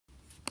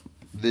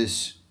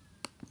This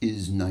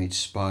is Night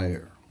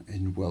Spire,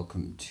 and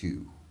welcome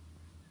to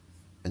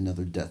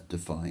another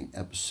death-defying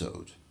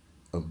episode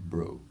of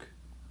Brogue.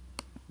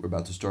 We're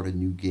about to start a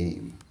new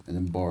game and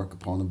embark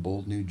upon a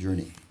bold new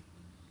journey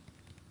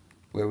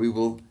where we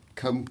will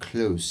come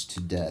close to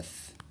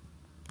death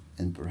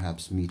and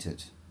perhaps meet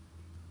it.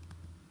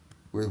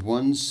 Where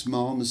one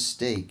small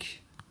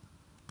mistake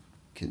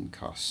can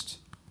cost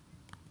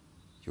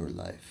your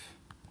life.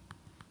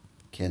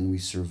 Can we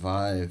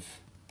survive?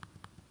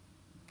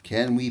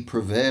 Can we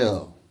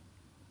prevail?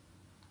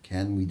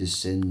 Can we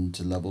descend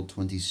to level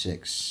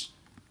 26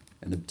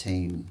 and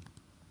obtain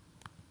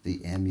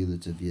the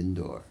Amulet of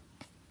Yendor?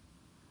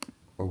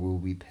 Or will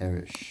we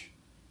perish?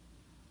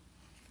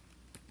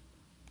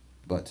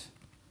 But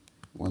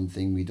one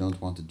thing we don't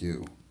want to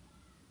do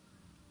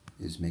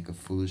is make a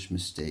foolish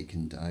mistake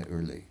and die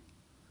early.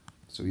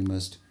 So we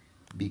must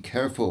be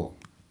careful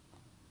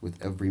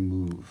with every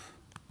move.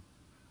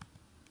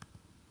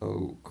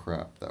 Oh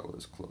crap, that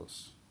was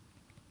close.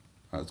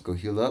 Alright, let's go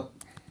heal up.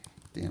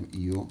 Damn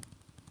eel.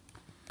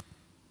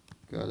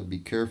 Gotta be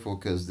careful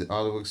because the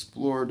auto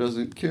explorer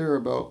doesn't care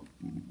about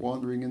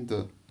wandering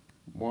into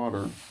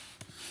water.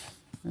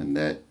 And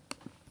that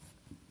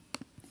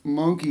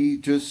monkey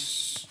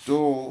just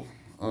stole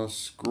a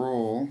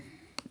scroll.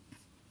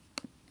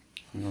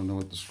 We don't know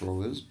what the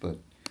scroll is, but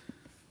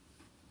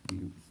we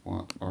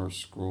want our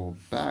scroll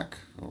back.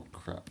 Oh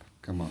crap,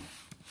 come on.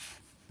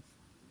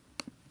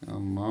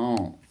 Come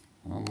on.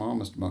 Come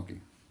on, Mr.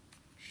 Monkey.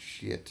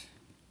 Shit.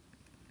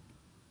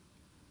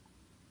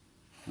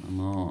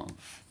 Come on.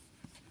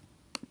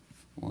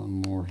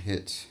 One more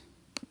hit.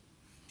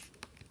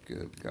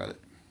 Good, got it.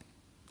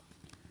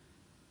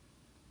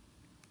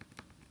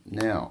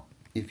 Now,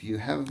 if you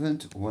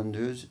haven't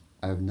wondered,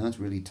 I've not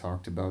really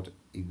talked about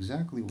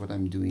exactly what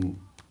I'm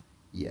doing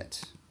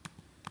yet.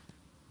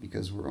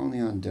 Because we're only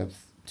on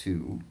depth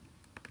 2,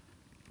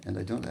 and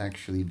I don't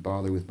actually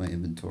bother with my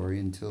inventory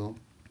until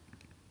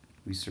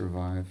we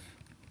survive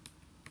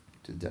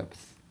to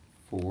depth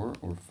 4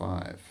 or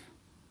 5.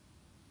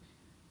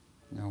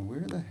 Now,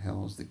 where the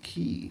hell is the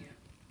key?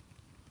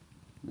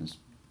 This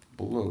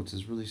bloat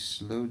has really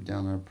slowed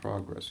down our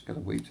progress. Gotta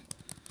wait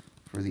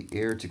for the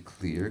air to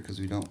clear because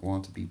we don't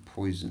want to be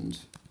poisoned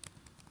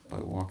by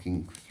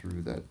walking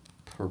through that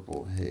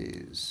purple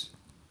haze.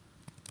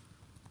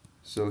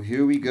 So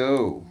here we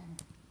go.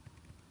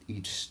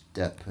 Each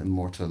step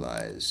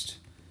immortalized,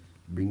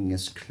 bringing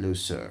us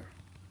closer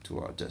to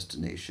our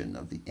destination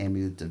of the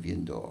Amulet of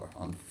Yendor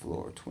on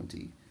floor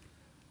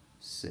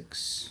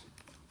 26.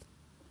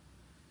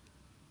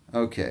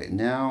 Okay,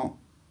 now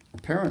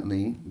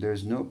apparently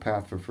there's no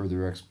path for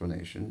further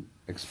exploration,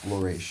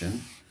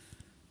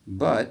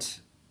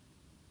 but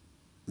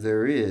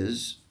there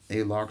is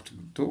a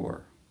locked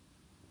door.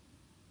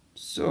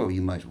 So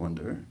you might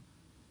wonder,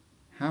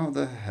 how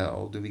the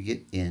hell do we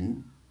get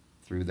in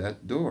through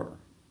that door?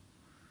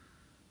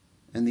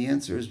 And the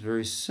answer is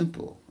very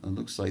simple. It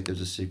looks like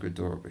there's a secret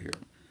door over here.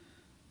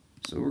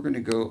 So we're going to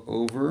go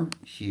over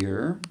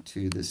here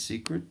to the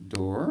secret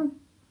door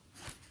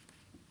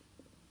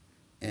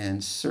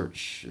and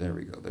search. There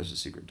we go. There's a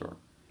secret door.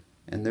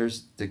 And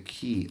there's the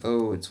key.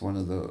 Oh, it's one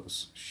of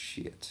those.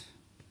 Shit.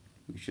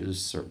 We should have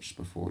searched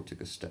before we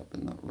took a step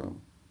in that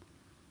room.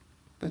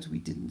 But we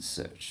didn't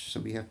search, so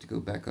we have to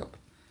go back up.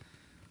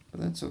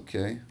 But that's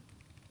okay.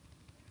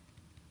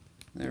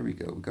 There we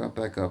go. We got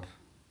back up.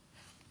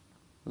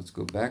 Let's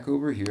go back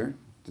over here.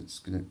 That's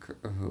gonna.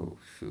 Oh,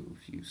 phew,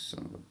 you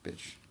son of a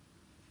bitch.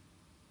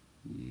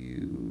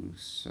 You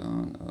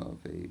son of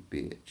a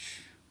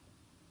bitch.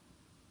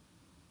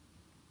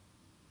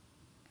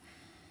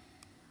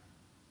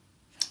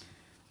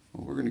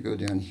 Well, we're gonna go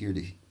down here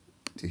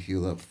to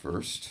heal up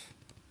first,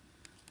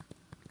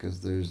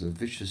 because there's a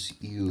vicious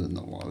eel in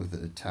the water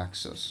that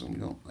attacks us, and we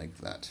don't like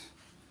that.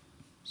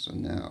 So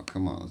now,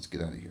 come on, let's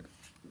get out of here.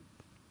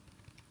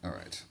 All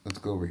right, let's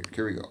go over here.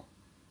 Here we go.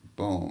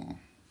 Boom.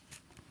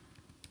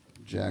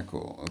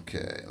 Jackal.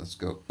 Okay, let's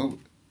go. Oh,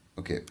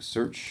 okay,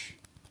 search.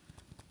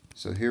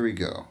 So here we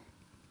go.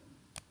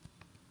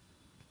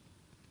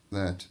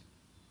 That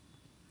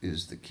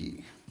is the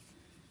key.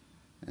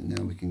 And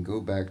now we can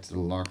go back to the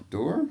locked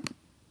door.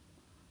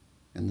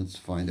 And let's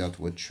find out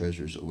what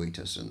treasures await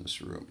us in this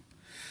room.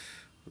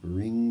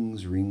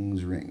 Rings,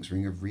 rings, rings.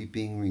 Ring of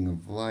Reaping, Ring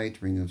of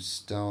Light, Ring of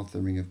Stealth,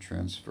 and Ring of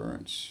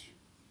Transference.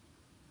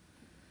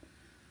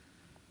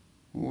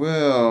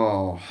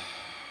 Well,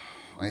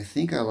 I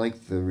think I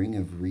like the Ring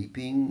of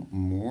Reaping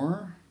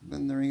more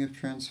than the Ring of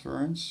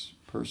Transference,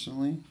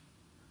 personally.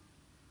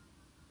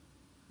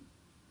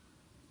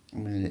 I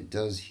mean, it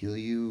does heal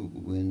you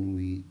when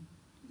we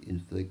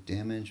inflict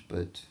damage,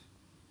 but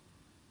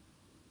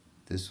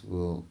this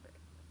will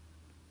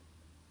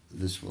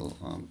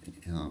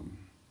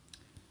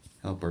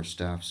help our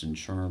staffs and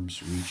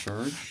charms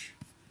recharge.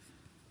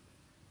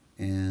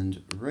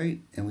 And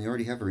we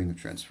already have a Ring of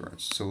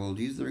Transference, so we'll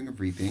use the Ring of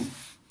Reaping.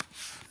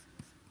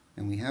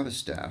 And we have a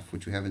staff,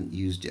 which we haven't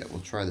used yet. We'll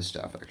try the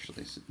staff,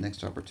 actually. So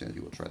next opportunity,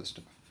 we'll try the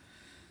staff.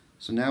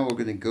 So now we're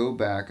going to go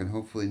back and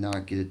hopefully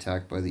not get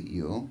attacked by the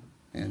eel.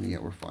 And yeah,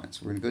 we're fine.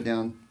 So we're going to go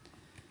down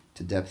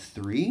to depth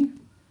 3.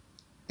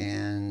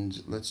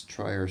 And let's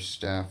try our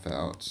staff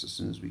out as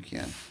soon as we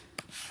can.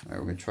 All right,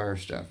 we're going to try our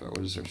staff out.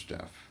 What is our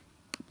staff?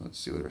 Let's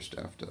see what our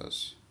staff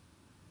does.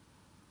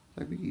 I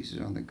think we can use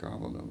it on the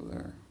goblin over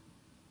there.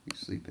 He's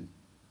sleeping.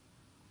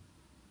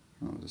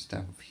 Oh, the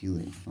staff of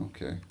healing.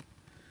 Okay.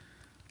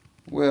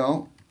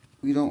 Well,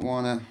 we don't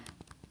want to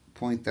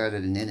point that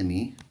at an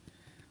enemy,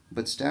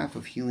 but staff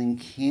of healing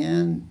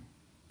can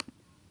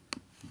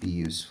be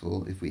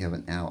useful if we have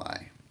an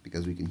ally,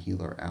 because we can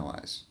heal our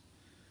allies.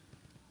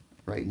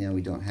 Right now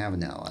we don't have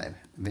an ally.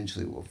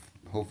 Eventually we'll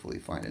hopefully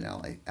find an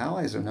ally.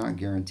 Allies are not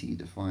guaranteed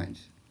to find.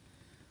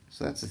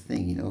 So that's the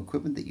thing, you know,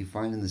 equipment that you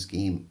find in this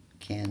game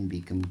can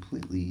be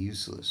completely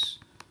useless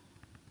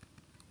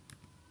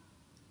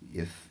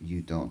if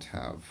you don't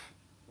have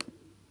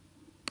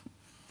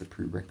the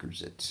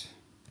prerequisite.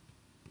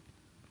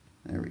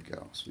 There we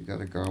go. So we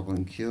got a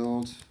goblin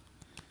killed,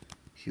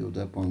 healed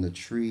up on the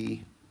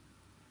tree,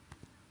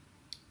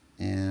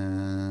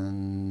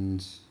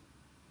 and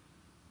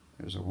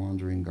there's a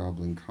wandering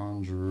goblin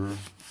conjurer.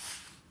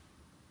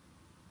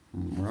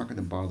 We're not going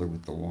to bother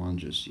with the wand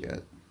just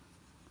yet.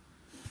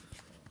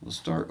 We'll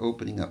start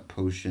opening up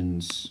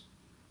potions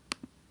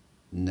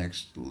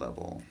next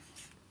level.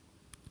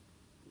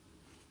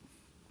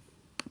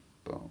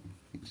 Boom.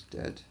 He's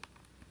dead.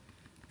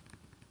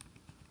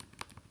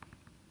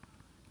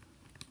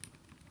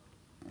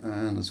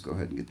 And let's go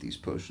ahead and get these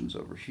potions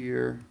over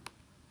here.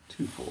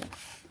 2 full.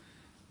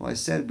 Well, I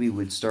said we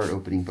would start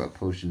opening up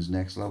potions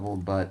next level,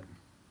 but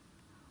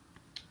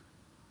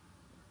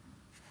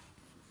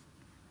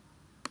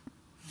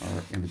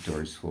our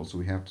inventory is full, so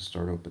we have to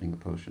start opening a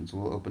potion. So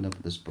we'll open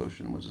up this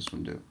potion. What does this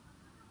one do?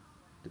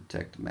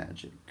 Detect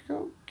magic.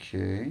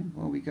 Okay.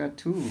 Well, we got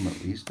 2 of them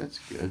at least. That's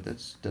good.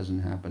 That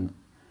doesn't happen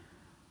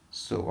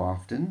so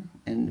often.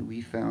 And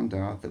we found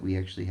out that we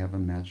actually have a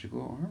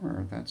magical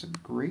armor. That's a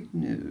great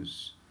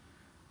news.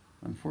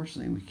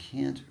 Unfortunately, we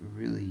can't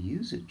really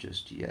use it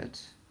just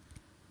yet.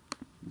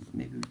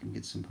 Maybe we can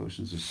get some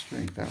potions of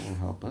strength. That will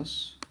help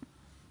us.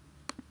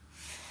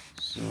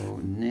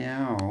 So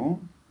now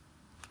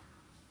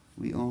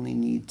we only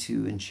need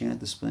to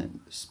enchant the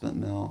splint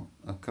mill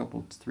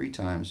 3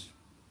 times.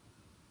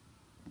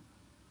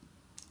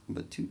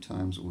 But 2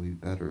 times will be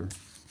better.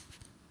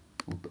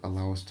 Will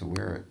allow us to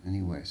wear it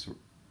anyway. So,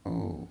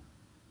 oh,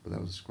 but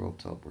that was a scroll of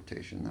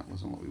teleportation. That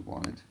wasn't what we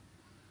wanted.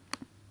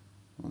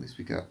 Well, at least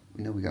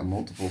we know we got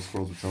multiple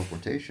scrolls of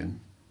teleportation.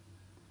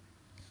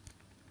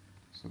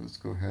 So let's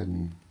go ahead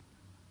and,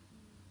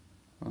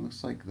 well, it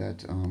looks like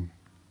that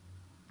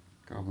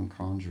goblin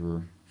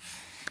conjurer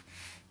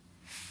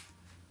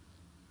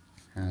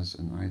has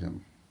an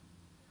item.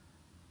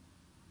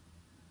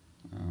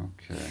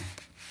 Okay.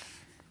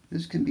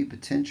 This can be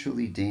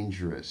potentially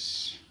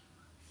dangerous.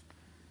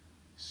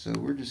 So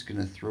we're just going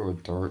to throw a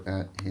dart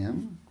at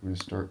him. We're going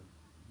to start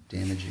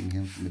damaging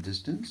him from a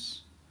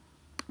distance.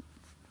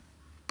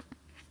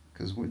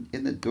 Because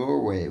in the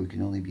doorway, we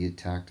can only be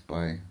attacked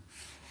by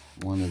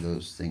one of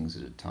those things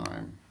at a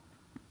time.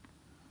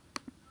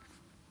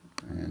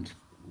 And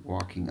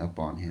walking up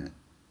on him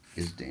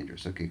is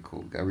dangerous. Okay,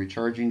 cool. Got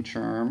recharging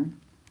charm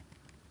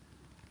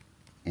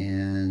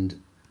and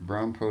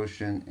brown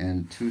potion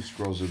and 2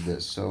 scrolls of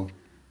this. So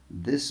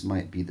this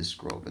might be the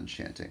scroll of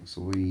enchanting. So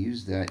we're going to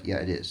use that. Yeah,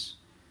 it is.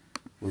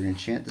 We're going to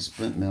enchant the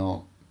splint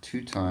mill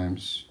 2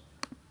 times.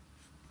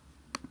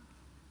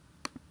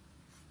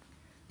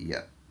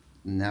 Yeah.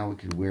 Now we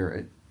can wear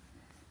it.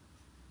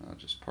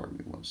 Just pardon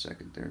me 1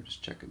 second there.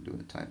 Just checking, doing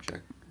a time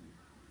check.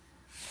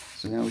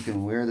 So now we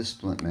can wear the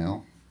splint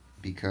mail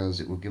because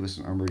it will give us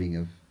an armor rating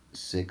of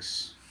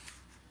 6.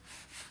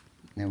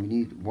 Now we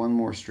need 1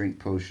 more strength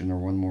potion or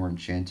 1 more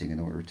enchanting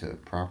in order to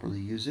properly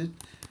use it.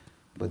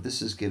 But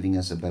this is giving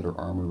us a better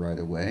armor right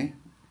away.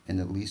 And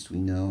at least we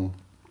know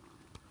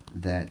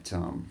that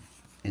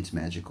it's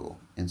magical.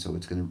 And so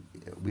it's going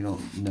to, we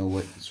don't know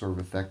what sort of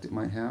effect it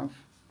might have.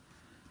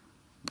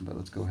 But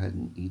let's go ahead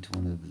and eat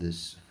one of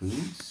these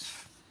foods.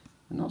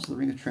 And also the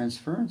ring of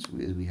transference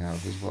we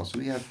have as well. So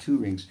we have 2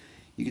 rings.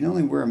 You can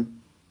only wear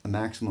a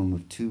maximum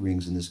of 2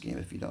 rings in this game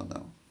if you don't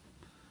know.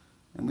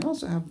 And we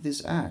also have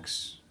this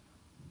axe.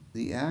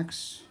 The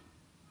axe,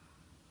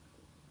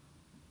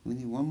 we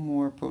need 1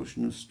 more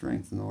potion of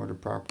strength in order to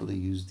properly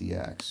use the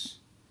axe.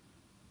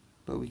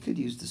 But we could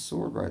use the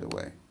sword right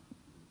away.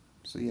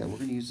 So yeah, we're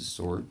going to use the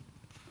sword.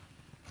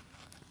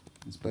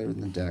 It's better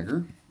than the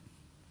dagger.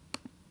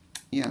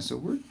 Yeah, so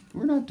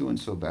we're not doing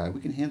so bad.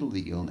 We can handle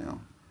the eel now.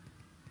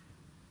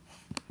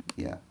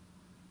 Yeah.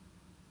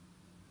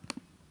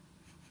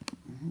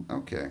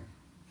 Okay.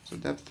 So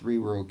depth 3,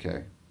 we're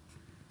okay.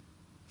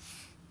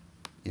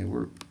 Yeah,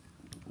 we're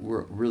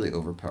really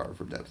overpowered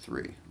for depth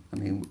 3. I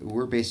mean,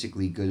 we're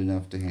basically good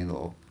enough to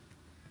handle,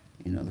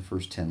 you know, the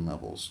first 10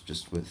 levels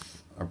just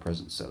with our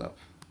present setup.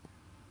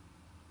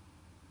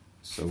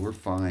 So we're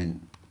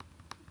fine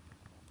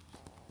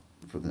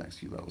for the next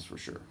few levels for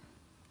sure.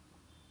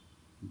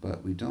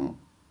 But we don't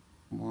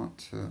want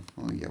to,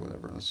 well, yeah,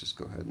 whatever. Let's just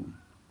go ahead and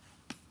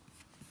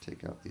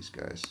take out these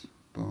guys.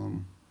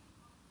 Boom.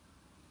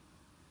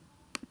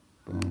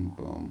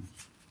 Boom.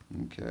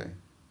 Okay.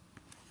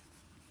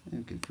 And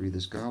we can free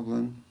this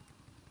goblin.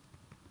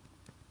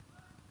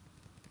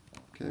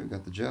 Okay, we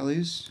got the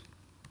jellies.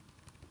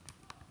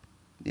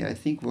 Yeah, I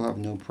think we'll have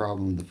no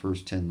problem in the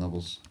first 10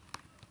 levels.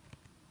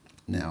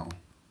 Now,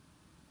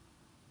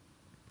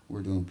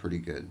 we're doing pretty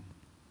good.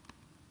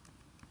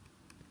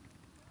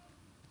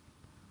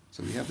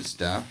 So we have a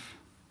staff.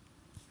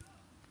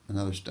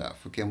 Another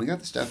staff. Okay, and we got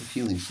the Staff of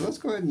Healing. So let's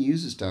go ahead and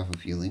use the Staff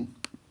of Healing.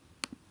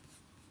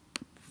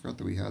 Forgot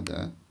that we had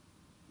that.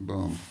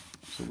 Boom.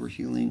 So we're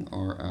healing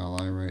our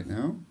ally right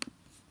now,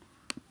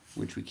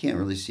 which we can't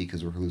really see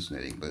because we're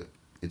hallucinating, but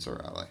it's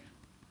our ally.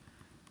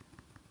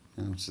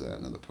 And what's that?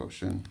 Another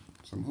potion.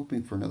 So I'm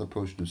hoping for another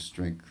potion of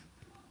strength.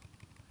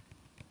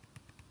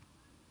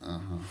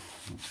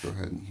 Let's go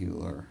ahead and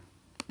heal our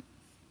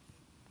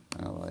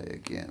ally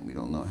again. We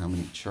don't know how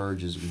many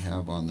charges we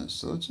have on this,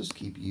 so let's just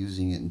keep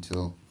using it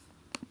until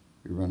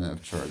we run out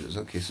of charges.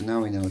 Okay, so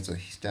now we know it's a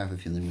Staff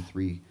of Healing with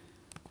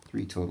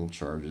three total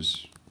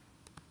charges.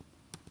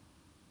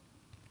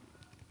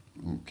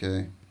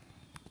 Okay.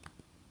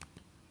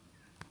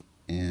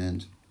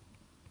 And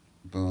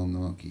boom, the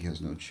monkey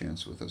has no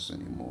chance with us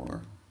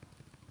anymore.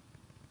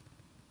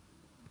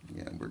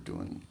 Yeah, we're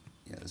doing,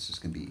 yeah, this is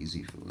going to be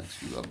easy for the next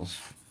few levels.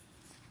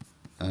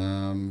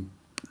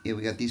 Yeah,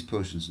 we got these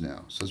potions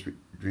now. So let's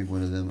drink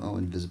one of them. Oh,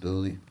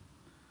 invisibility.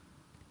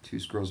 2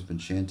 scrolls of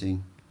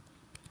enchanting.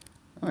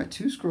 Alright,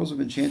 2 scrolls of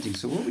enchanting.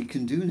 So what we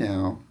can do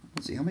now,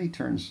 let's see, how many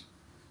turns?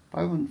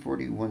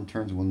 541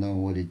 turns we'll know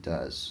what it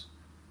does.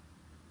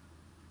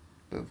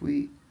 But if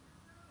we,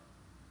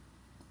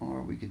 or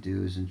what we could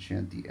do is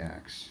enchant the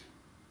axe.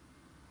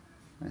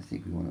 I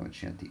think we want to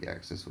enchant the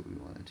axe. That's what we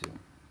want to do.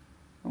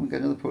 Oh, we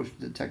got another potion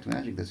to detect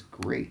magic. That's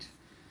great.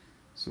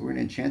 So we're going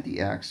to enchant the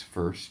axe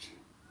first.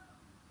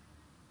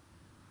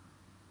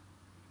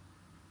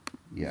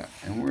 Yeah,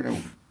 and we're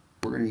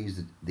gonna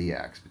use the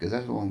axe because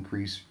that will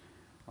increase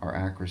our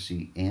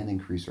accuracy and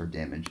increase our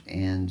damage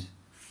and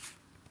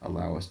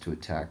allow us to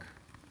attack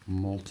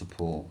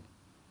multiple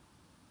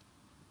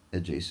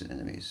adjacent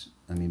enemies.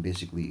 I mean,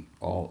 basically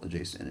all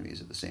adjacent enemies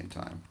at the same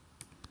time.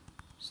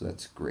 So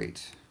that's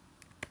great.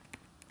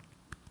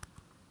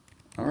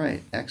 All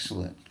right,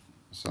 excellent.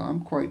 So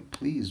I'm quite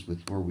pleased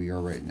with where we are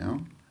right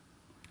now.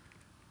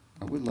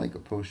 I would like a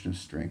potion of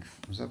strength.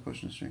 Was that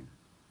potion of strength?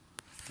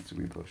 That's a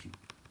green potion.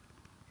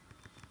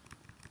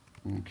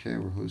 Okay,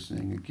 we're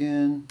hallucinating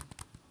again.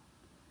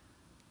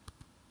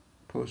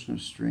 Potion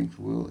of strength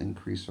will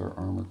increase our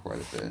armor quite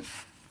a bit.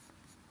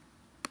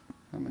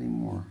 How many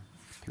more?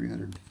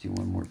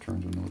 351 more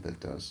turns. We'll know what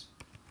that does.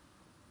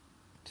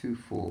 2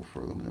 full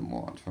for aluminum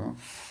wand, huh?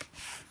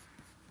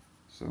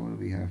 So what do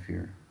we have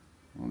here?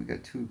 Well, we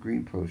got 2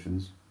 green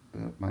potions,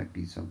 but it might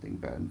be something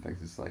bad. In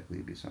fact, it's likely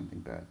to be something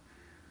bad.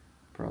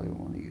 Probably won't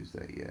want to use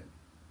that yet.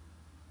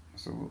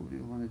 So what do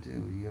we want to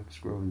do? You have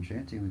scroll of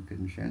enchanting. We could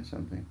enchant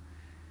something.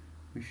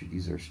 We should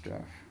use our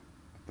staff.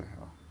 What the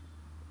hell?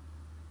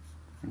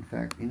 In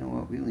fact, you know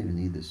what? We don't even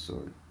need this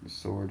sword. The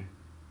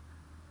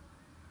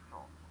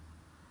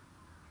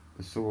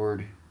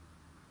sword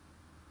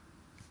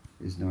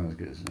is not as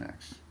good as an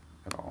axe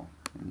at all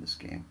in this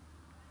game.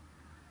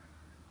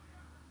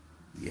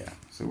 Yeah,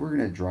 so we're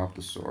going to drop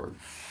the sword.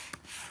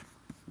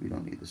 We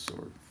don't need the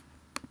sword.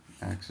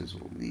 Axe is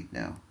what we need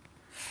now.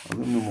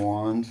 Aluminum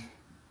wand.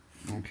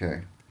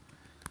 Okay.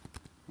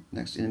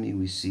 Next enemy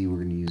we see, we're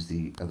going to use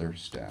the other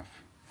staff.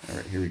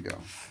 Alright, here we go.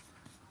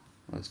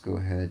 Let's go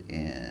ahead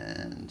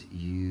and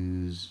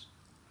use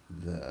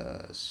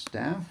the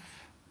staff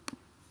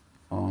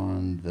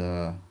on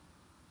the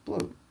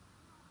bloat.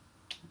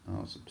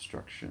 Oh, it's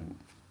obstruction.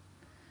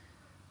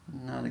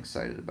 Not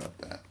excited about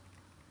that.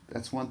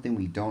 That's one thing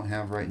we don't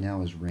have right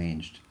now is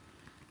ranged.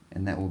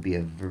 And that will be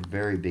a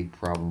very big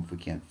problem if we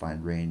can't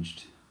find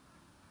ranged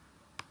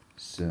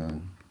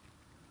soon.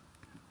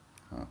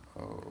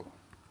 Uh-oh.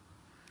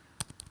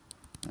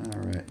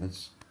 Alright,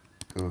 let's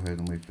go ahead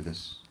and wait for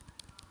this.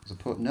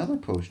 There's another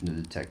potion to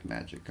detect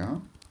magic, huh?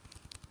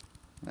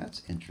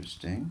 That's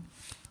interesting.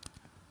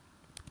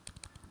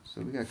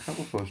 So we got a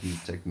couple potions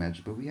to detect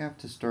magic, but we have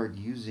to start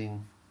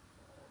using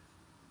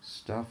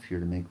stuff here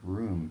to make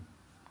room.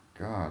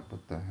 God,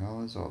 what the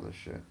hell is all this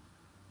shit?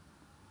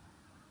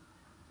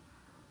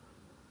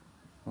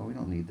 Well, we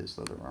don't need this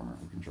leather armor.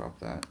 We can drop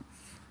that.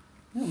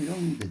 No, we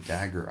don't need the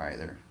dagger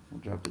either.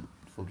 We'll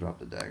drop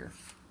the dagger.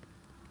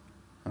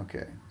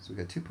 Okay, so we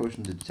got 2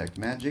 potions to detect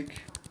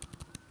magic.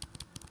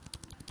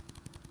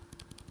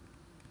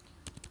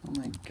 Oh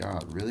my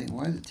god, really?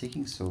 Why is it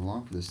taking so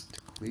long for this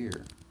to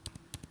clear?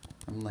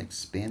 I'm like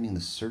spamming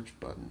the search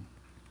button.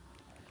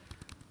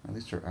 At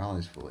least our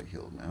ally's fully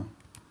healed now.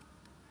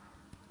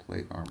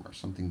 Plate armor.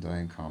 Something die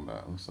in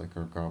combat. Looks like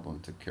our goblin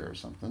took care of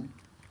something.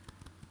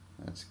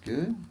 That's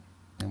good.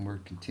 And we're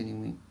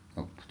continuing.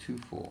 Oh, 2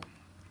 full.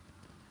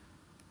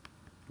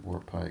 War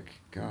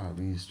pike. God,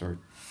 we need to start.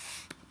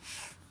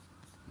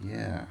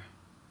 Yeah.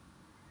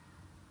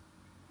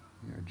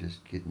 We are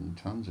just getting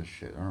tons of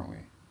shit, aren't we?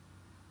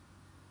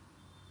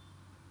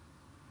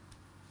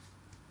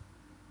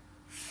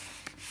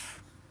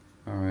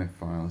 Alright,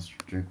 fine. Let's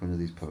drink one of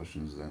these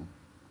potions then.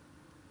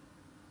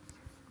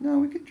 No,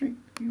 we could drink.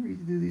 You read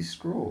to do these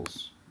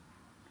scrolls.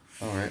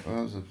 Alright,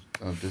 well, that was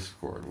a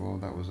Discord. Well,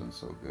 that wasn't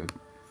so good.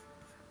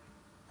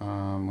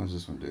 What does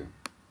this one do?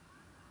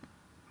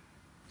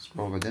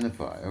 Scroll of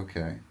Identify.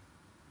 Okay.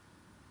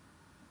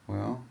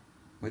 Well,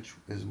 which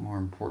is more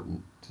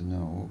important to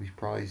know? We should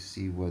probably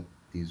see what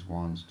these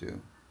wands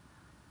do.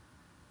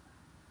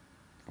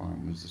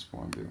 Fine, what does this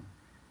wand do?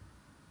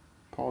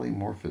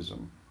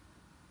 Polymorphism.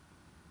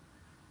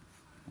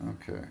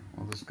 Okay,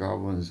 well, this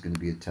goblin is going to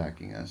be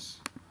attacking us.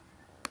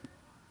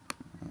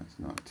 It's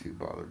not too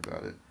bothered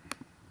about it.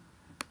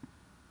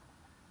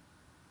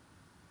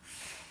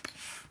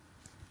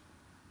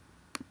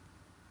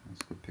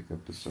 Let's go pick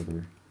up this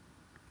other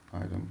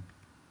item.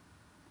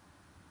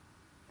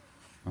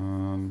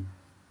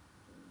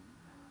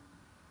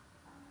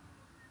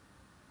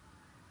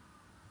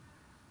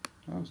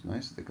 That was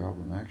nice of the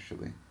goblin,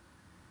 actually.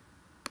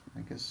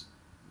 I guess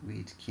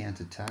we can't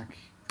attack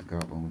the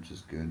goblin, which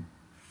is good.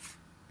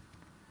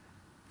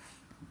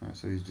 Alright,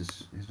 so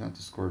he's not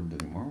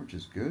discordant anymore, which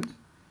is good.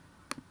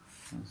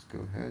 Let's go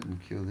ahead and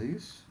kill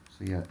these.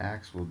 So yeah,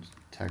 axe will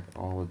detect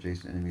all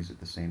adjacent enemies at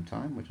the same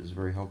time, which is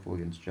very helpful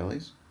against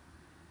jellies.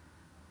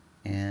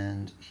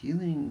 And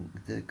healing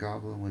the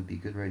goblin would be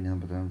good right now,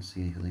 but I don't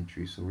see a healing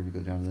tree, so we're going to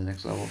go down to the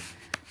next level.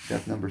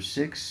 Death number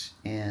 6,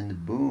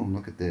 and boom,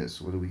 look at this.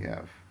 What do we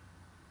have?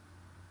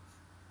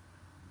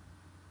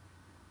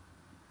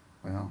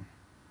 Well,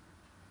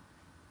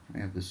 we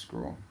have this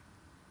scroll.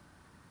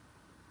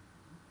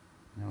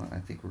 You know what I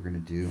think we're going to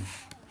do?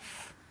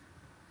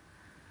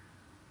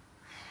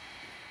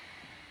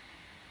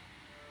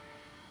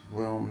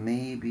 Well,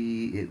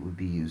 maybe it would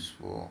be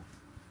useful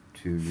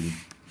to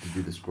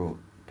do the scroll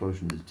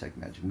potion to detect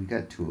magic. We've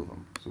got 2 of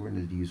them, so we're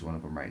going to use one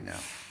of them right now.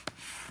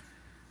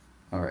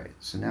 Alright,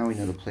 so now we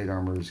know the plate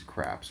armor is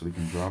crap, so we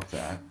can drop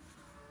that.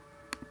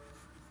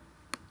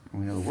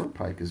 And we know the war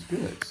pike is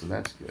good, so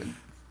that's good.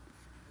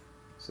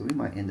 So we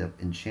might end up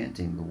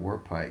enchanting the war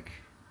pike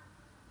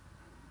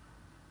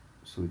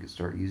so we can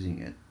start using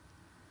it,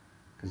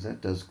 because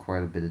that does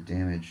quite a bit of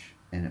damage,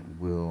 and it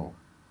will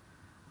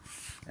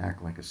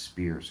act like a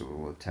spear, so it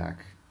will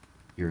attack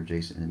your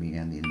adjacent enemy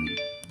and the enemy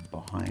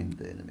behind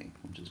the enemy,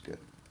 which is good.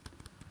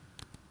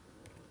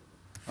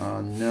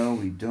 No,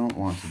 we don't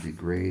want to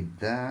degrade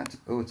that.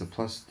 Oh, it's a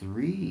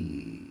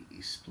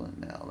 +3 splint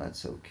mail.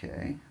 That's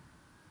okay.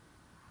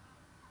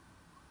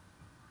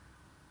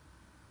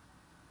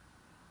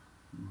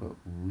 But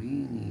we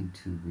need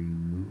to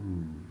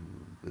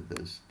remove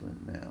the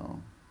splint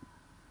mail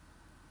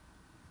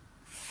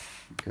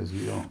because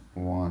we don't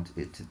want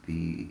it to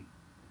be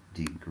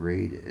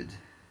degraded.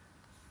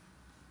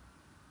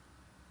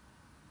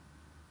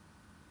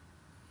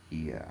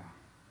 Yeah.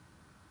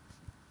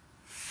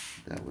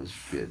 That was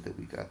good that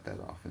we got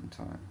that off in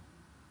time.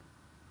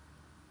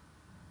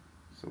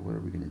 So what are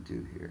we going to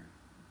do here?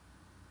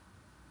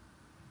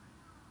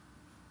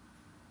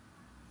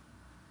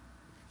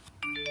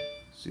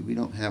 See, we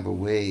don't have a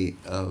way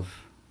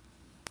of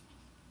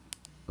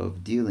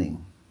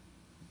dealing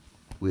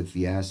with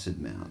the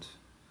acid mount.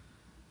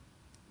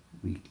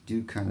 We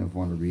do kind of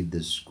want to read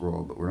this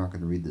scroll, but we're not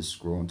going to read this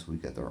scroll until we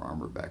get our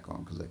armor back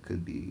on, because that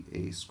could be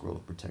a scroll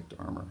of protect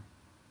armor.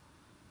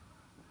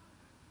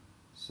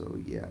 So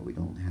yeah, we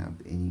don't have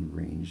any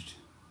ranged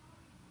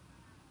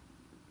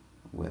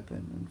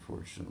weapon,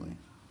 unfortunately.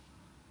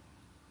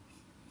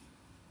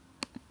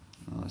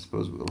 I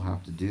suppose what we'll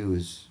have to do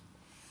is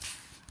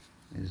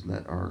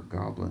let our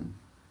goblin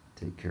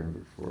take care of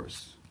it for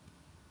us.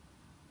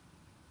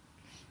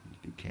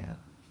 If you can.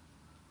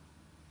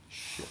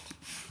 Shit.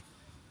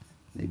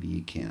 Maybe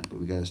you can't, but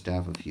we got a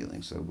staff of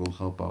healing, so we'll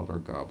help out our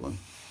goblin.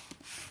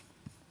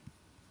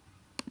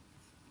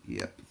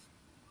 Yep.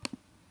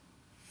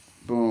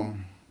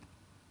 Boom.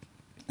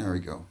 There we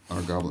go.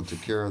 Our goblin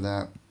took care of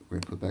that. We're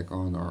going to put back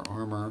on our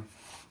armor.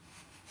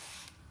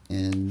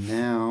 And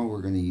now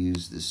we're going to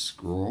use this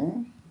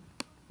scroll.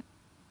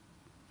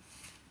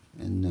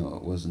 And no,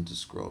 it wasn't a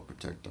scroll of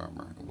protect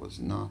armor. It was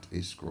not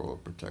a scroll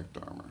of protect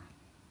armor.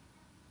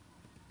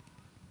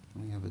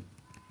 We have a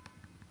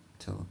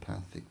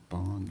telepathic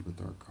bond with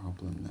our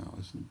goblin now.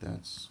 Isn't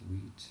that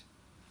sweet?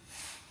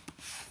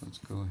 Let's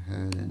go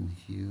ahead and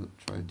heal.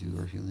 Try to do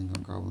our healing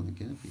on goblin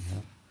again if we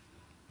have.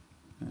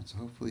 Alright, so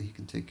hopefully he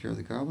can take care of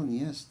the goblin.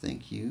 Yes,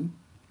 thank you,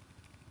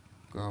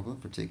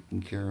 goblin, for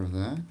taking care of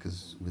that,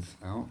 because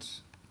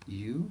without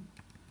you,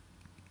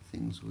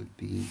 things would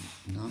be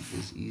not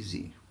as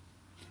easy.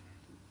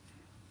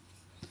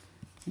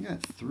 We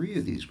got 3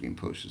 of these green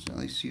potions now.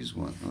 Let's use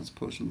one. Oh, it's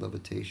potion of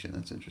levitation.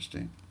 That's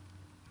interesting.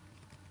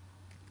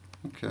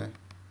 Okay.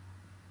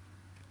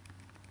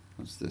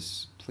 What's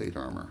this? Plate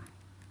armor.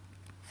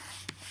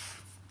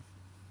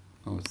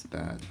 Oh, it's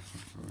bad.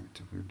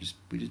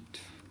 We did.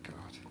 God.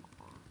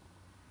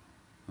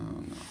 Oh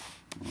no.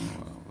 Oh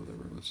well,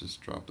 whatever. Let's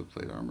just drop the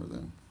plate armor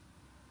then.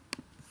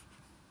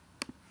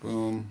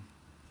 Boom.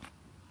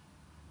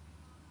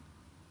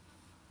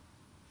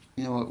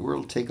 You know what?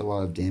 We'll take a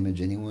lot of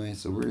damage anyway,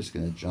 so we're just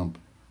gonna jump.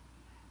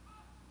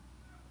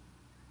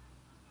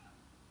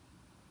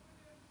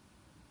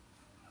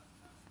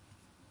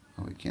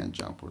 can't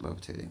jump. We're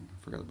levitating.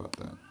 I forgot about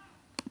that.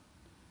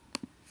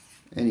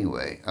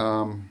 Anyway,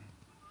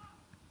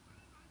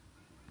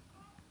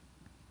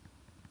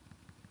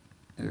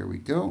 there we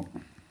go.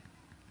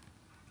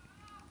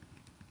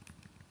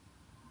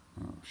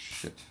 Oh,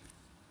 shit.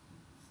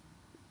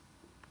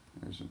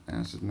 There's an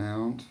acid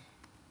mound.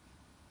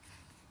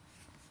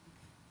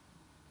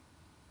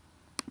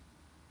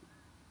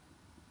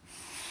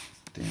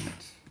 Damn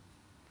it.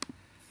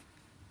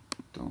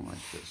 Don't like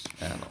this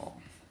at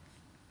all.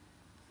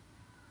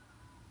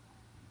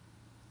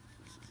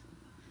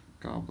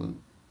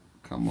 Goblin,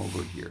 come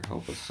over here.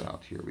 Help us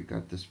out here. We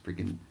got this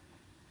friggin'...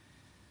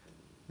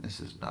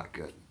 This is not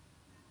good.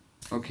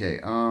 Okay,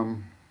 not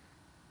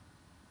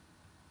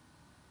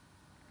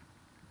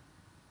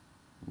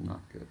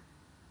good.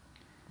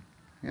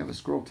 We have a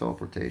scroll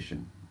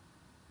teleportation.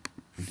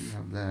 We do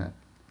have that.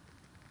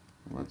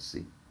 Let's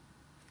see.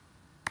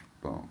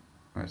 Boom.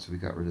 Alright, so we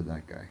got rid of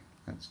that guy.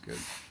 That's good.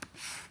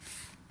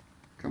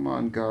 Come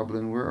on,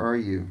 Goblin. Where are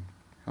you?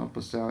 Help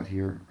us out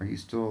here. Are you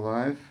still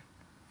alive?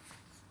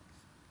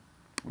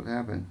 What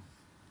happened?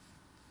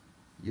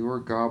 Your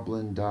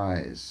Goblin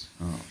dies.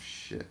 Oh,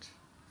 shit.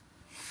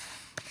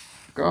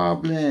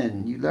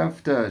 Goblin, you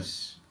left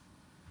us.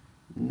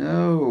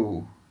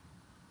 No.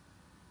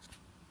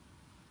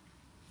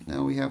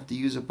 Now we have to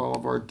use up all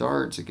of our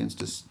darts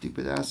against a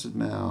stupid acid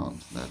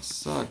mound. That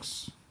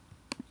sucks.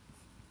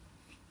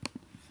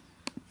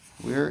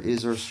 Where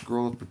is our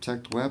scroll of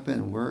protect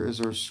weapon? Where is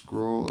our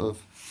scroll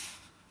of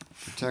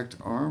protect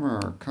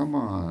armor? Come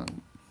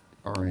on,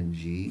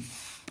 RNG.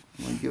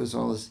 You want to give us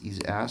all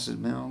these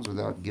acid mounds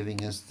without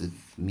giving us the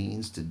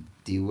means to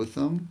deal with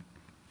them?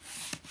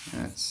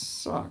 That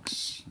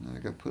sucks. Now I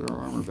got to put our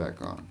armor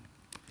back on.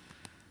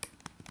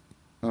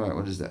 Alright,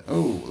 what is that?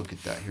 Oh, look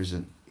at that. Here's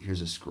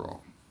a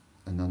scroll.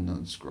 An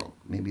unknown scroll.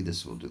 Maybe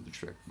this will do the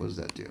trick. What does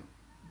that do?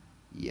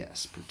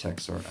 Yes,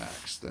 protects our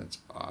axe. That's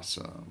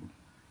awesome.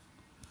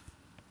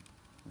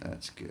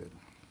 That's good.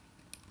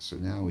 So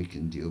now we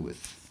can deal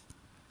with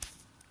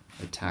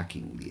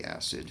attacking the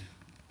acid.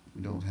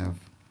 We don't have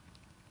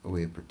a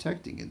way of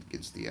protecting it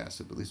against the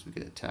acid, but at least we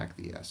can attack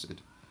the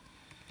acid.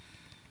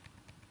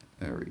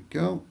 There we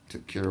go.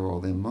 Took care of all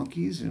them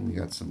monkeys, and we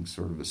got some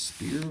sort of a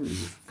spear.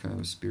 What kind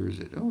of a spear is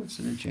it? Oh, it's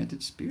an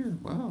enchanted spear.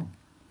 Wow.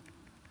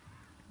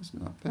 That's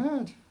not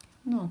bad.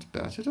 Not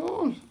bad at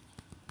all.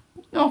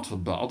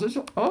 Not bad at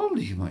all,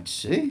 you might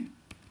say.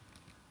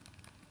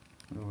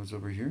 Oh, what's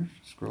over here?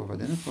 Scroll of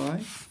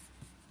identify.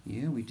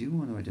 Yeah, we do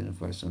want to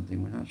identify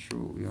something. We're not sure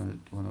what we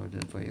want to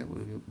identify yet.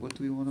 What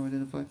do we want to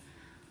identify?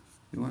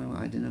 We want to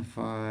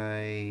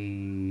identify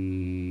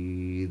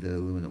the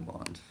aluminum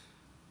wand.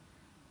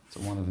 It's a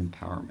wand of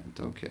empowerment.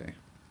 Okay.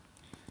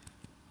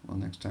 Well,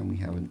 next time we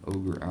have an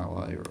ogre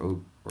ally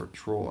or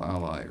troll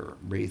ally or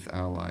wraith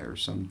ally or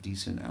some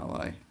decent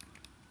ally,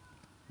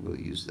 we'll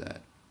use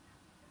that.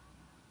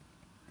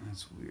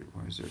 That's weird.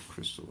 Why is there a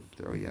crystal up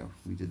there? Oh yeah,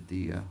 we did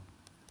the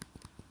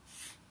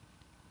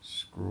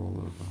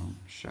scroll of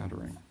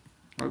shattering.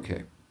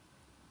 Okay.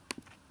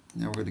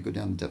 Now we're going to go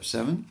down to depth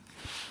 7.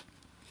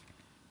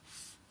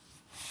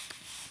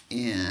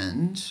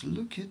 And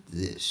look at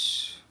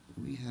this.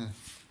 We have...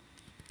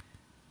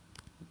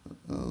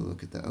 Oh,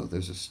 look at that. Oh,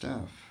 there's a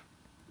staff.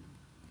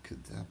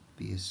 Could that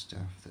be a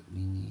staff that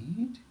we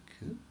need?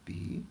 Could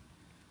be.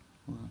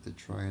 We'll have to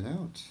try it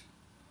out.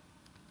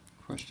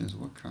 Question is,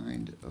 what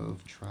kind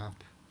of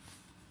trap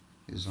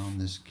is on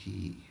this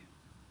key?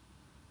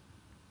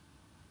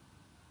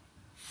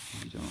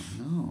 We don't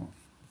know.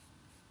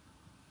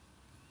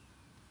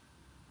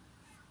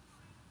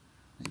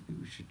 Maybe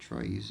we should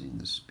try using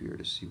the spear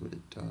to see what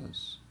it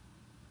does.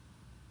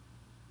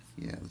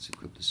 Yeah, let's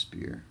equip the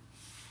spear.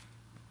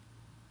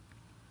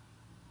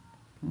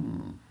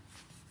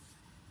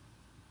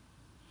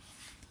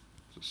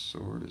 It's a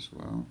sword as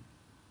well.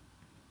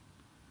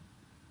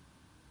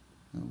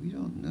 Now, we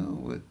don't know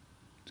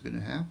what's going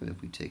to happen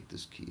if we take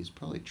this key. It's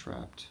probably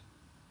trapped.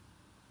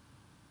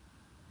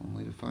 One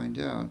way to find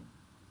out.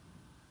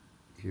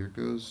 Here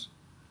goes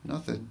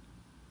nothing.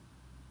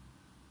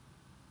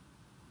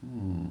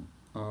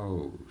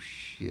 Oh,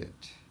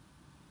 shit.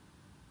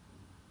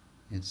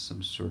 It's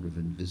some sort of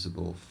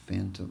invisible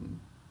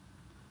phantom.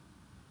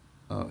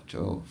 Oh,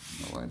 Joe.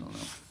 No, I don't know.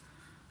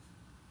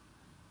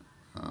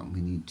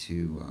 We need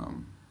to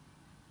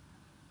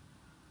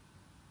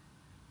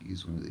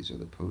use one of these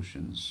other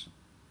potions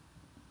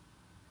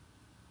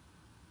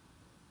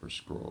or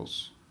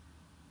scrolls.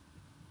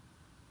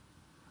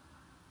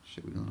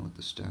 Shit, we don't know what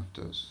the staff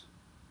does.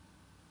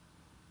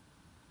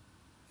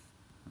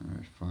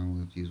 Alright, fine,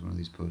 we'll have to use one of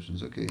these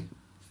potions. Okay.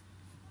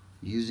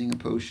 Using a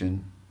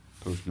potion.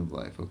 Potion of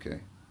life,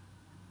 okay.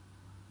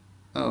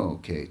 Oh,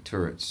 okay,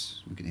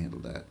 turrets. We can handle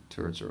that.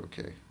 Turrets are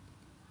okay.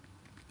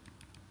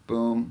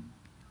 Boom.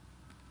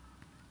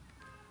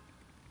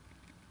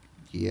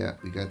 Yeah,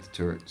 we got the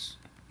turrets.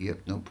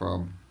 Yep, no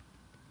problem.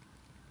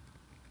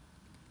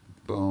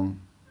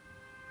 Boom.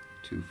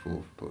 2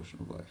 full for potion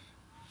of life.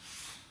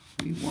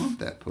 We want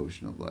that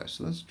potion of life,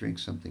 so let's drink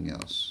something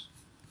else.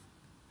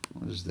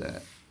 What is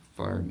that?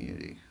 fire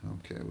immunity.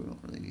 Okay, we don't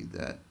really need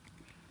that.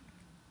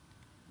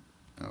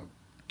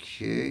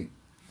 Okay.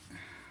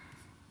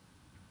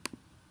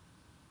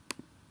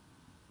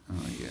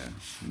 Oh yeah,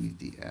 we need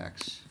the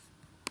axe.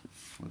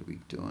 What are we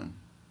doing?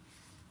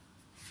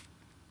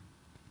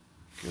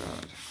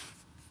 God.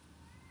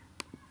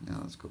 Now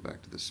let's go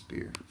back to the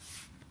spear.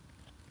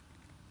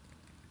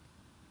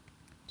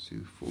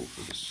 Too full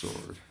for the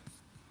sword.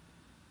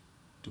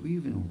 Do we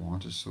even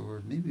want a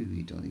sword? Maybe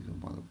we don't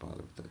even want to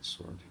bother with that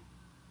sword.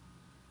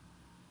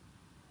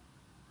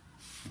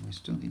 And we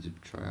still need to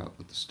try out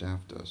what the staff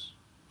does.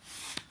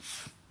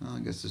 Well, I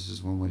guess this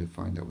is one way to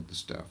find out what the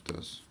staff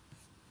does.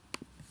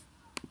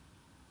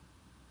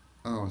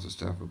 Oh, it's a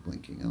staff of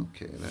blinking.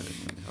 Okay, that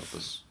didn't really help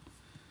us.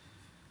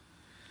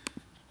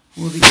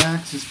 Well, the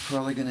axe is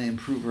probably going to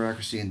improve our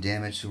accuracy and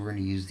damage, so we're going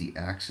to use the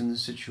axe in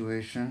this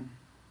situation.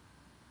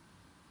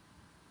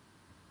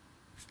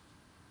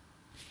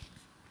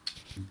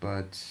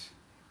 But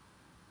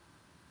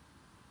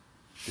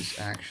this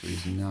actually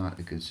is not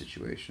a good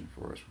situation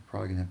for us. We're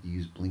probably going to have to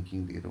use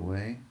blinking to get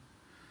away,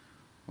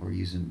 or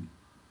using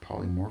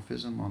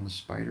polymorphism on the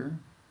spider,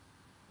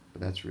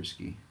 but that's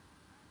risky.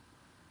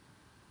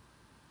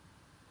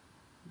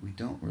 We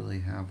don't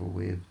really have a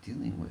way of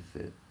dealing with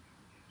it.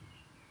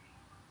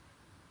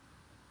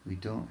 We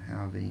don't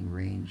have any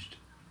ranged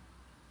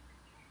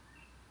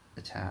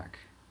attack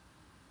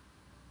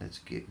that's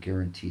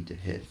guaranteed to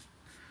hit.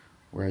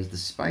 Whereas the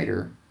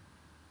spider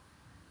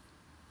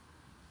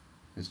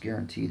is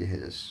guaranteed to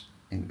hit us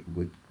and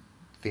would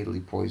fatally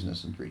poison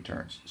us in 3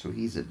 turns. So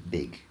he's a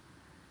big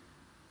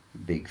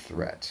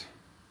threat.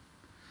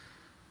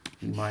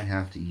 We might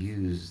have to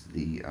use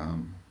the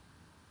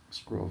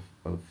scroll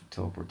of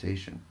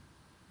teleportation.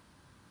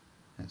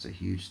 That's a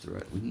huge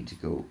threat. We need to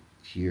go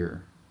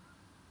here.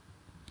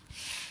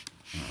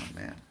 Oh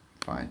man,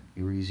 fine.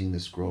 You were using the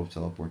scroll of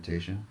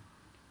teleportation.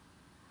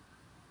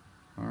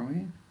 Are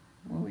we?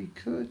 Well, we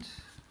could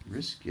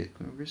risk it.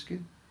 Can we risk it?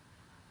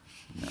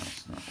 No,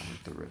 it's not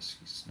worth the risk.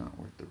 It's not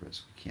worth the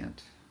risk. We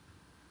can't.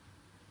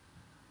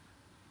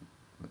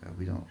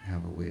 We don't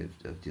have a way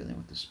of dealing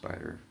with the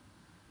spider.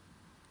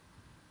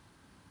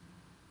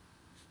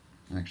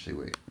 Actually,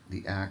 wait.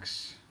 The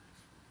axe.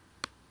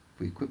 If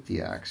we equip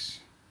the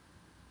axe,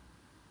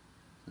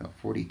 now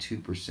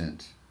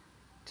 42%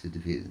 to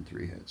defeat it in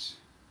 3 hits.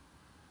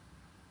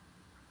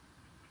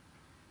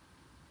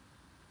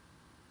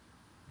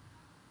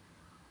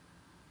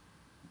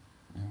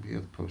 And we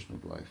have the potion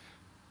of life.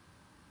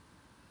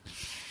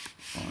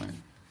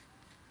 Fine.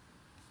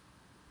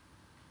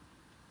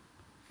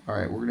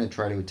 Alright, we're going to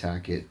try to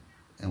attack it,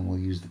 and we'll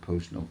use the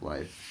potion of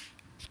life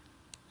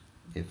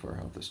if our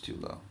health is too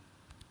low.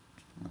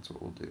 That's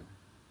what we'll do.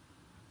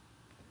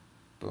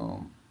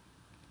 Boom.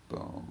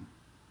 Boom.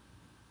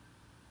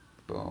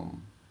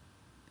 Boom.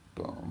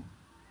 Boom.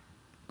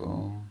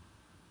 Boom.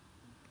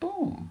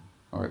 Boom.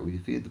 Alright, we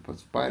defeated the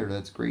spider.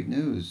 That's great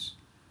news.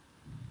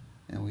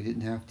 And we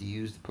didn't have to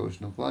use the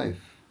potion of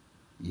life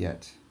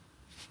yet.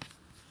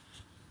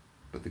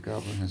 But the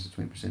goblin has a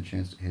 20%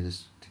 chance to hit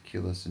us, to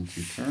kill us in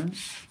 2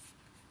 turns.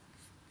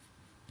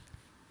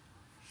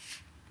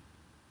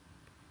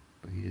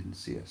 But he didn't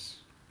see us.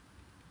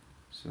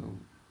 So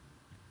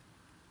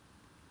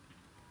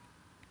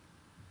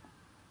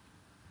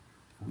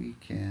we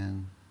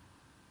can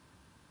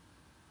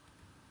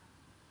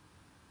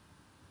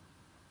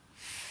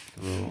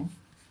throw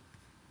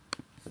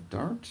a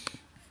dart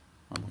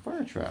on the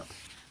fire trap.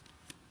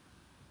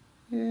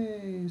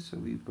 Yay, so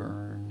we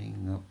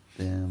burning up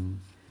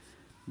them.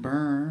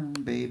 Burn,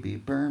 baby,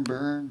 burn,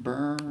 burn,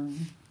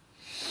 burn.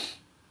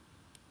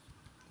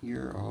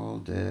 You're all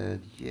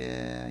dead.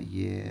 Yeah,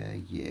 yeah,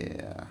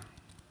 yeah.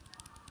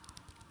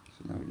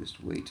 So now we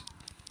just wait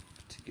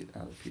to get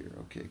out of here.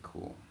 Okay,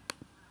 cool.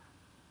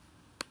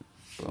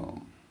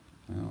 Boom.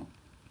 Well,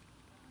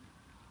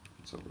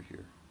 it's over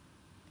here.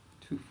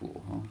 Too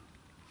full, huh?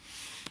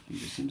 It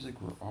just seems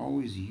like we're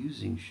always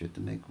using shit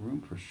to make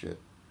room for shit.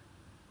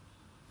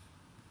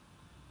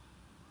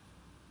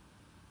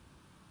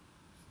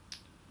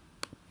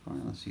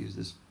 Fine, let's use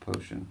this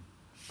potion.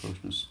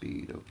 Potion of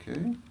speed,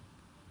 okay.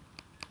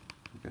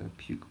 We got a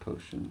puke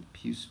potion.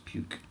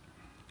 Puke.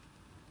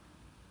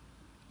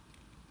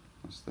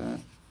 What's that?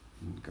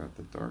 And got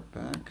the dart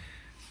back.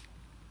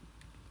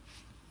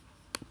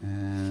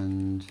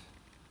 And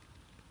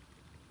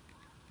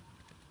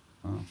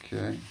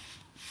okay.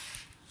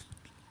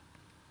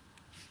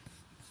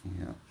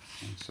 Yeah,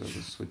 and so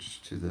let's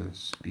switch to the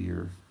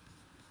spear.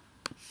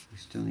 We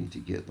still need to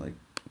get like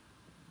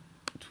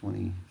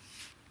 20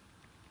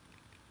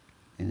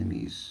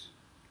 enemies.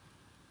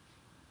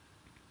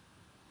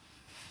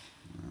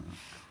 Oh,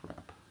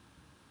 crap.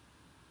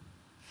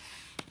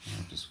 I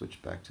have to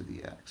switch back to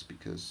the axe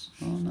because,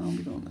 oh no,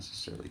 we don't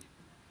necessarily.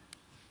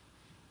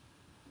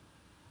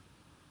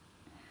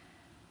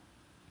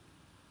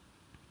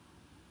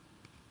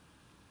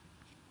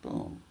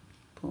 Boom,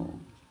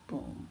 boom,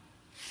 boom.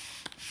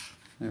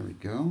 There we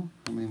go.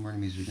 How many more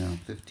enemies are we down?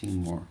 15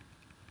 more.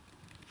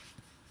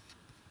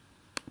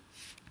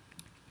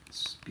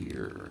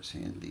 Spear is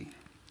handy.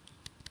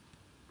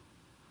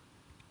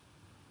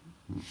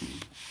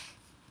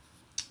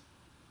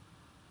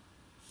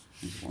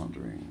 He's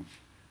wandering.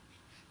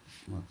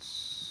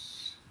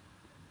 Let's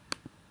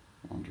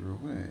wander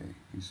away.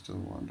 He's still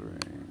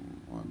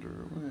wandering.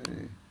 Wander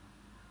away.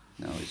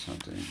 Now he's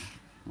hunting.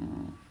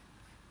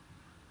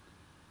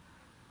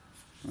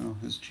 Well,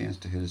 his chance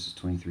to hit us is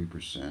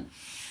 23%.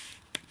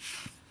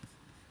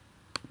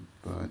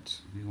 But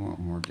we want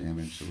more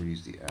damage, so we'll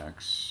use the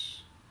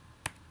axe.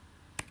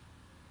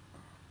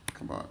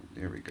 Come on,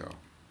 there we go.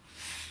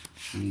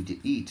 We need to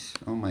eat.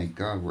 Oh my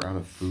god, we're out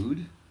of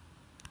food?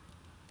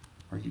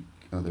 Are you...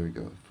 Oh, there we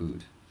go,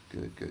 food.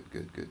 Good, good,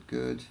 good, good,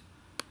 good.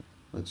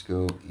 Let's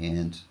go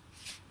and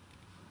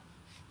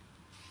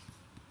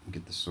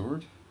get the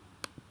sword.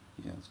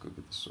 Yeah, let's go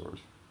get the sword.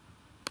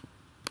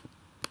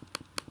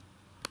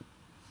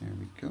 There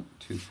we go.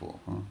 2 full,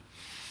 huh?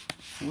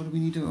 So what do we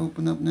need to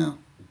open up now?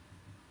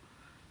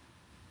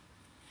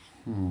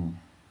 Oh,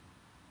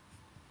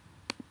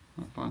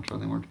 fine, try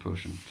the word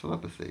potion.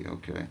 Telepathy,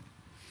 okay.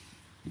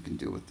 You can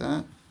deal with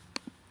that.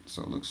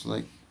 So it looks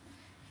like...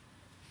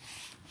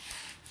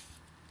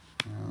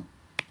 Well,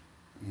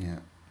 yeah,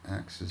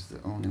 axe is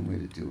the only way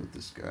to deal with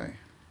this guy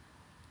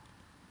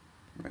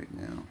right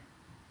now.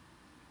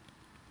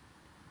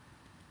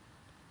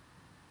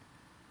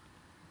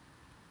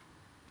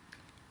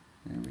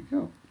 There we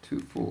go. 2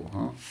 full,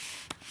 huh?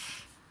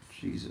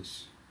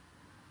 Jesus.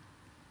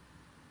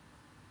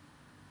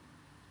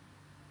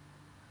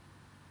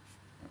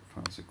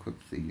 Let's equip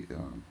the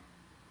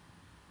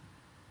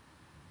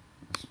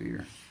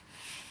sphere.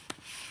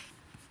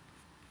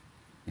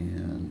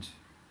 And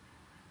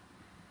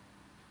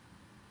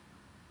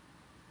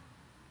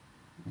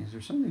is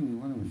there something we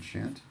want to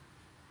enchant?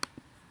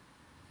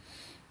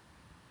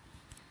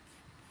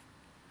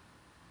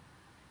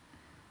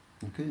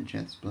 We could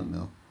enchant the splint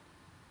mill.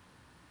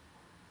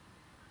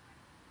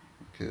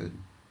 We could.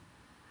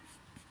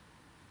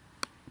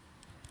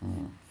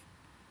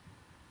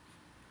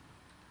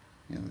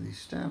 Yeah, these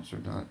staves are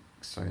not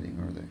exciting,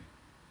 are they?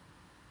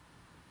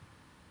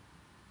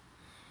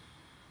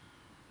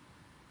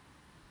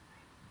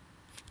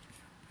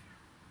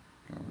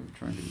 God, what are we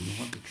trying to do? We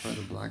want to try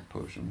the black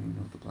potion. We don't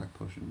know what the black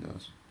potion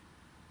does.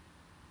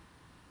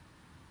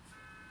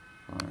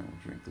 Fine,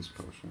 we'll drink this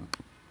potion.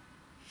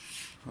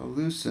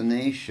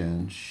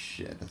 Hallucination.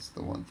 Shit, that's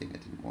the one thing I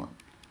didn't want.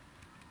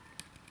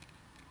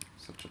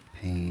 Such a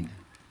pain.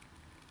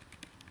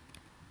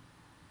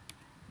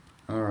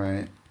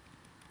 Alright.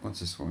 What's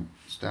this one?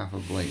 Staff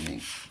of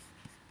Lightning.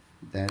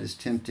 That is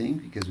tempting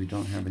because we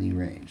don't have any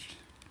ranged.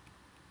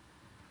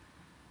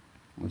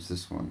 What's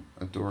this one?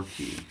 A door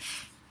key.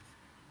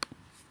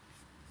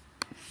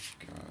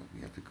 God,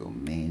 we have to go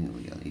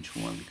manually on each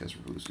one because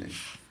we're losing it.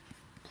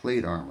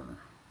 Plate armor.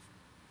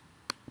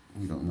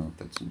 We don't know if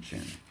that's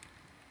enchanted.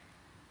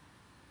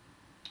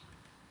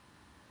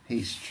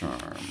 Haste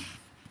charm.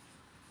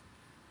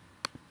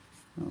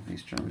 Oh,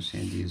 haste charm is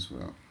handy as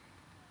well.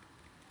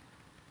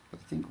 I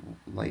think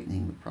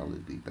lightning would probably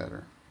be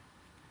better.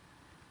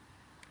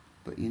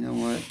 But you know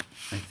what?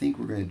 I think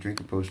we're going to drink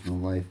a potion of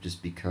life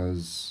just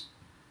because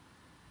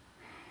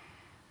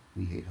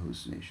we hate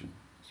hallucination.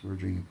 So we're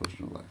drinking a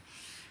potion of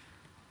life.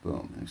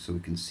 Boom. And so we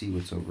can see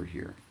what's over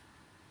here.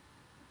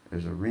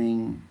 There's a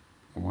ring,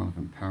 a wand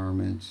of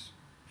empowerment,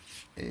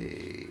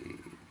 a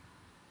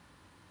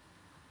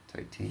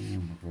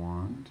titanium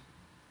wand,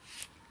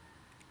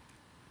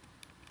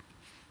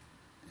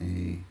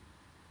 a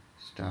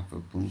staff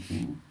of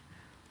blinking.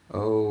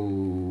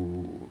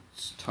 Oh,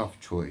 it's a tough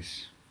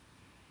choice.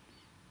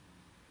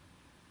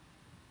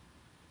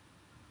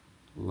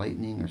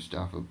 Lightning or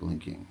staff of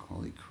blinking?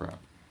 Holy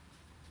crap.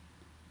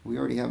 We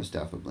already have a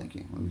staff of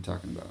blinking. What are we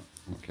talking about?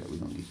 Okay, we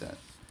don't need that.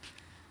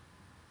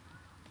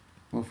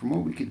 Well, from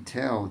what we can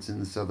tell, it's in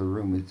this other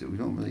room. We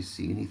don't really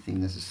see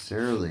anything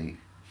necessarily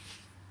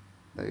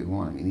that we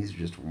want. I mean, these are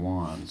just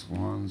wands.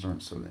 Wands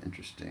aren't so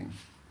interesting.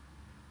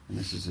 And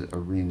this is a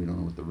ring. We don't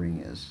know what the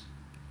ring is.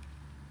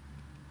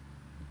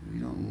 We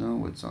don't know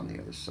what's on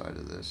the other side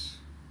of this.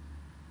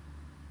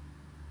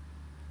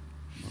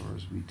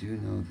 Whereas we do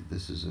know that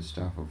this is a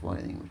staff of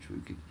lightning, which we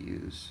could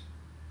use.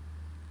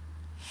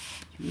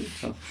 It's really a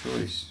tough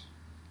choice.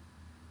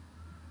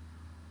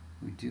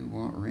 We do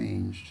want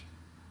ranged.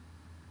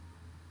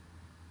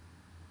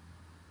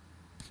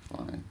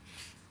 Fine.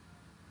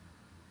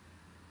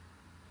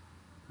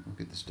 We'll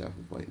get the staff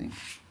of lightning.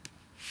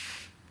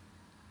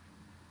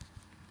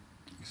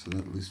 So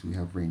that at least we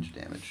have range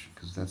damage,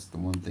 because that's the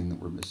one thing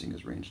that we're missing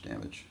is range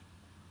damage.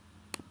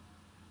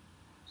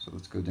 So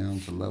let's go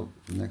down to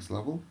the next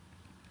level.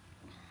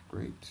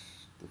 Great.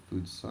 The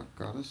food suck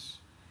got us.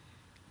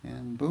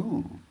 And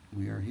boom,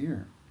 we are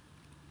here.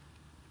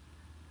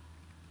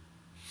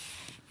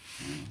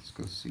 Now let's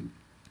go see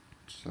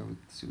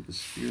what the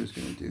spear is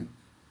going to do.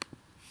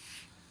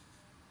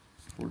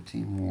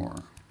 14 more.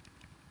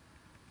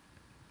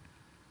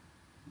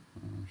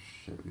 Oh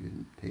shit, we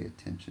didn't pay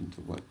attention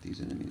to what these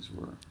enemies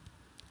were.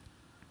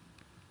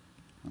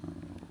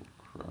 Oh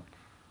crap.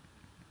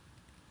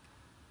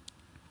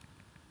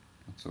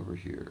 What's over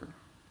here?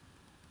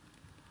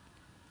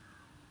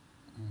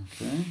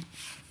 Okay.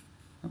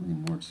 How many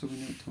more do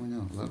we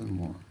know? 11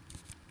 more.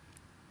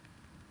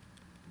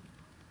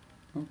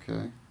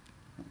 Okay,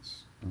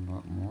 that's a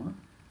lot more.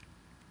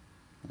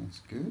 That's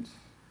good.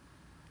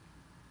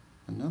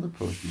 Another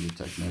potion to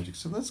detect magic.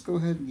 So let's go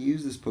ahead and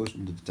use this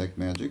potion to detect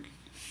magic.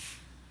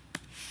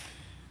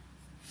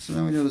 So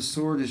now we know the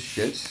sword is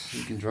shit.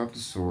 We can drop the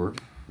sword.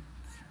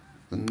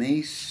 The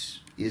mace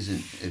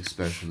isn't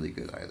especially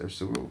good either,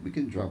 so we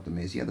can drop the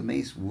mace. Yeah, the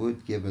mace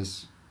would give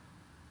us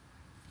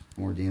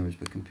more damage,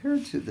 but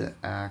compared to the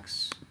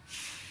axe,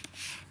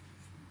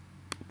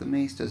 the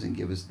mace doesn't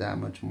give us that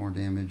much more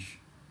damage,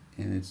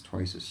 and it's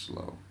twice as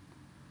slow.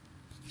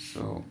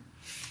 So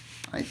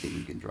I think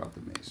we can drop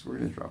the mace. We're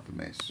going to drop the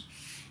mace.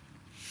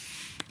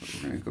 But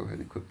we're going to go ahead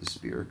and equip the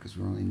spear, because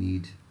we only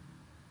need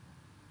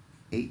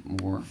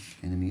 8 more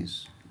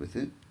enemies with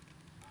it.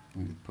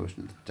 We get the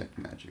potion to detect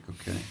magic,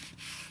 okay.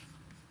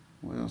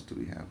 What else do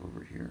we have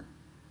over here?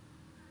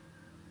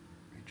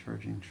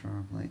 Recharging,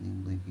 charm,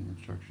 lightning, blinking,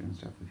 obstruction,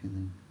 staff of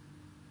healing,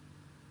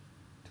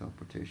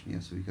 teleportation. Yeah,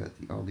 so we got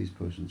all these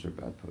potions are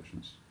bad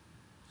potions.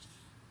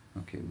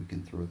 Okay, we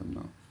can throw them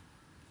now.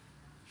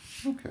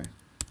 Okay,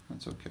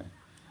 that's okay.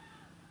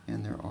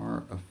 And there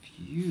are a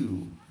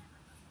few.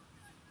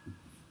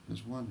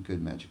 There's one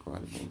good magical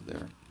item over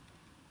there,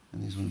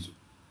 and these ones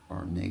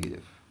are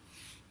negative.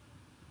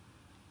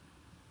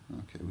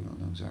 Okay, we don't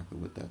know exactly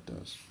what that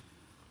does.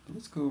 But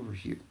let's go over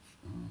here.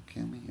 Oh,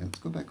 can we? Yeah, let's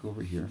go back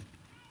over here.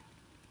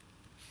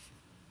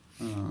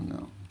 Oh,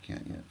 no, we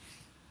can't yet.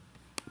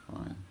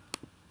 Fine.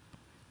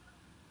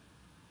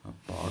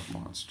 A bog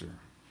monster.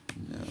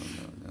 No,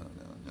 no, no,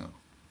 no, no.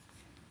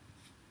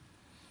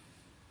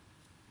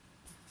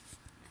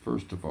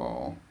 First of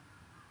all,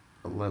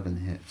 11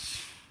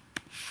 hits.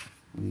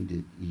 We need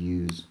to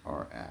use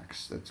our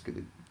axe. That's going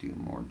to do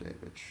more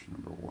damage,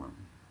 number 1.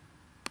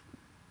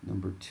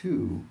 Number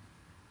 2,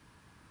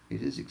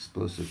 it is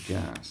explosive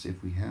gas.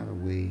 If we had a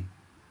way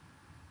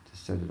to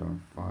set it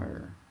on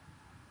fire,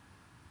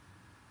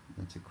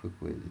 that's a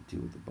quick way to deal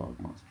with the bog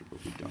monster,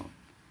 but we don't.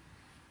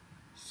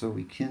 So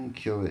we can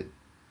kill it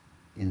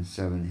in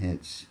 7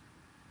 hits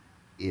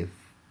if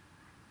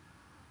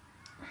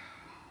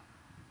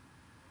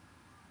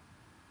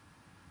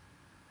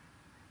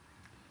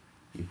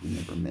we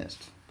never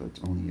missed, but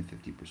it's only a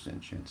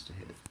 50% chance to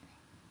hit.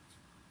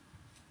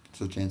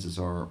 So chances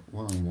are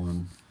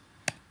 1-on-1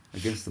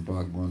 against the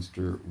bog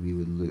monster we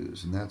would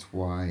lose, and that's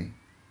why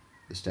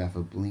the staff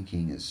of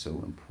blinking is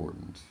so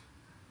important.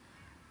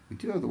 We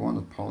do have the wand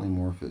of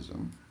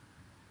polymorphism,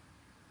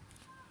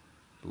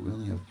 but we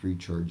only have 3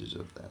 charges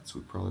of that, so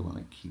we probably want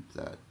to keep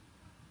that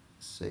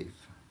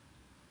safe.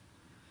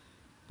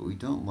 But we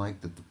don't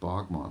like that the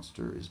bog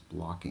monster is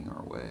blocking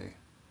our way.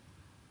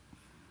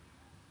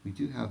 We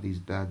do have these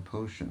bad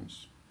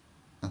potions.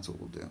 That's what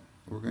we'll do.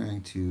 We're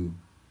going to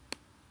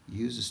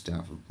use the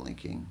staff of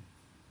blinking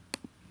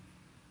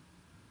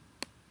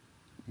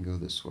and go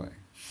this way.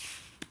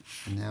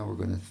 And now we're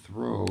going to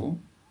throw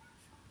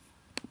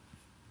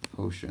the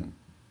potion,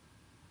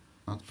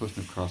 not the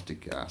potion of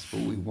caustic gas, but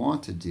what we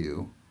want to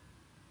do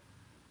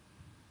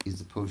is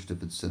the potion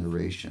of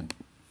incineration.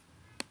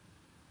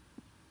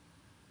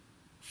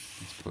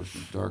 It's a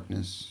potion of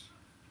darkness.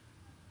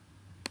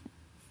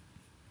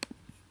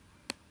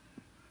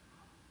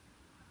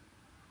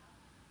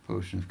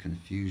 Potion of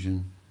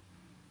confusion.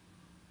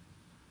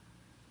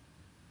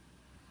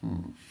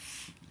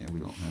 Yeah, we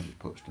don't have a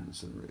potion of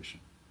incineration.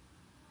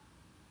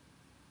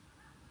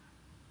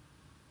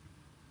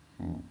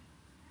 Only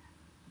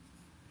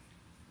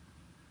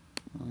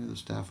the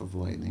staff of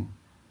lightning.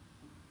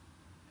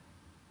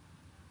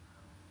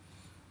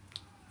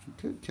 We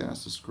could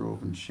cast a scroll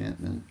of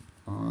enchantment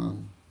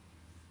on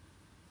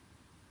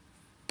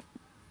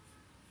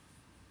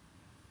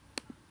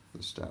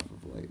the staff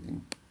of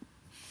lightning.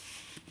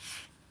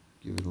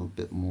 Give it a little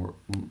bit more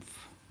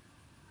oomph.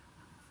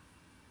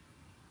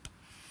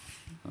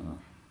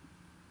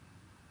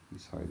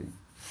 He's hiding.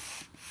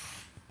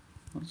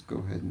 Let's go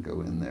ahead and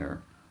go in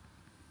there.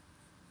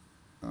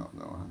 Oh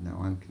no, now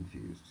I'm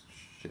confused.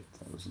 Shit,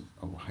 that wasn't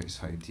a wise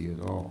idea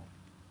at all.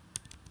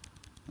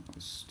 That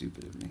was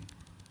stupid of me.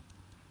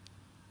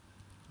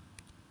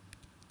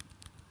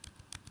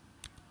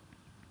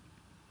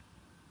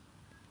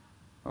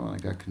 Oh, and I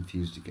got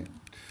confused again.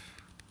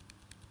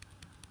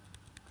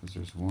 Because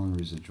there's 1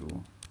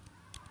 residual.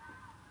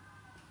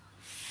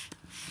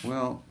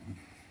 Well,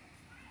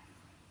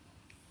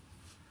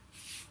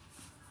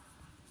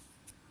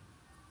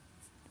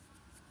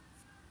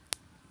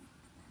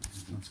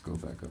 let's go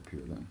back up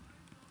here then.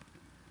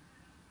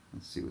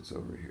 Let's see what's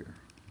over here.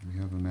 We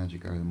have a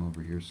magic item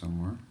over here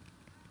somewhere.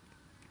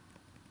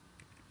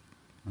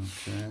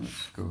 Okay,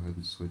 let's go ahead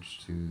and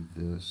switch to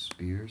the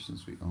spear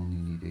since we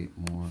only need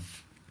 8 more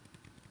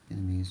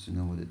enemies to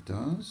know what it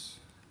does.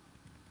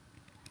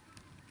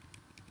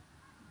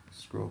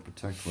 Scroll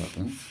protect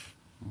weapon.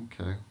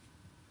 Okay.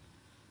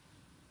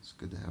 It's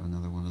good to have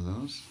another one of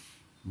those.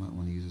 Might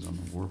want to use it on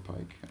the war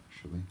pike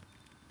actually.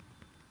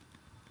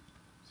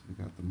 So we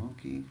got the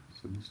monkey,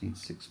 so we just need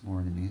 6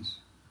 more enemies.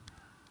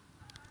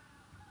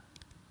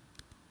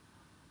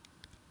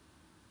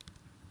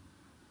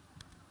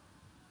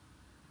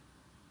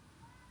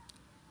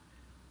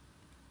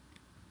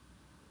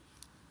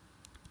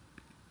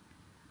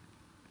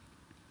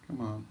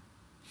 on.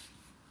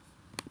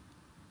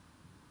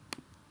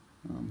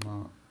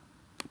 Come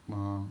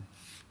on.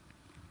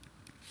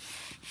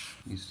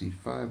 You see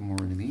 5 more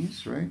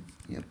enemies, right?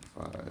 Yep,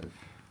 5.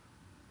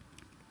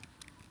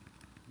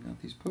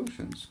 Got these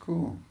potions,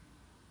 cool.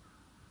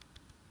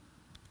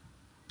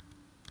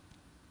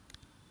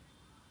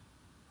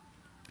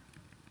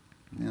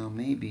 Now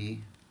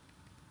maybe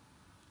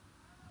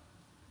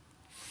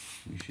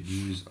we should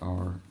use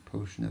our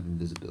potion of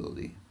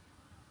invisibility.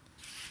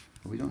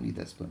 But we don't need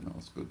that splint now.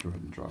 Let's go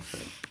ahead and drop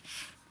that.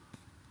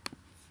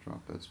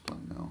 Drop that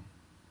splint now.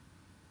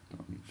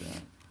 Don't need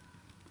that.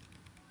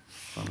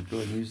 So I'm going to go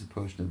ahead and use the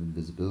potion of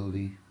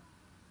invisibility.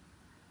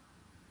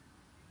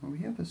 Well, we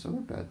have this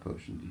other bad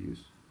potion to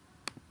use.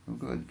 We'll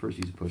go ahead and first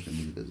use the potion of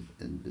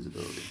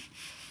invisibility.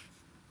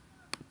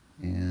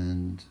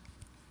 And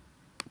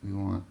we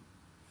want,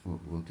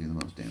 we'll do the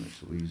most damage,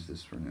 so we'll use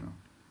this for now.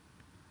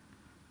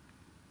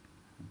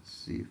 Let's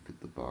see if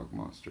the bog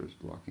monster is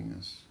blocking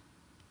us.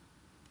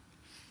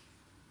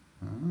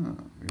 Ah,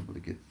 we're able to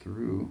get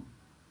through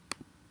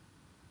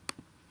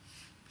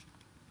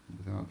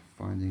without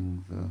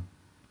finding the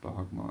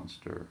bog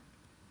monster.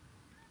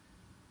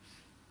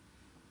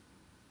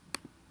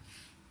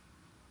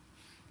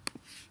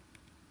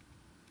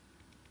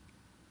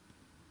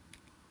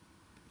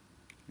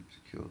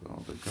 Just killed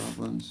all the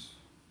goblins.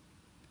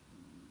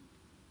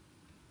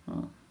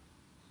 Huh.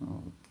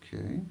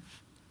 Okay.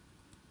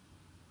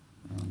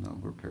 Oh no,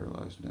 we're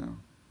paralyzed now.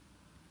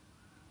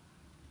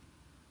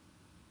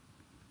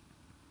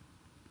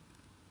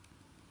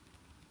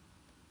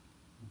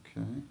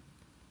 Okay.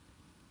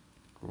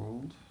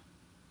 Gold.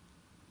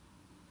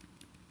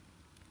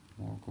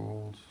 More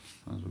gold.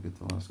 Might as well get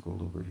the last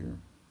gold over here.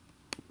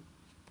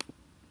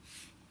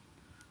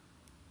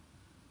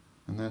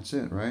 And that's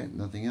it, right?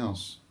 Nothing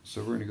else.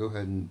 So we're going to go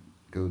ahead and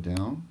go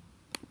down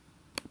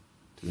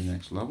to the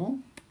next level.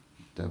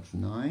 Depth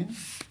 9.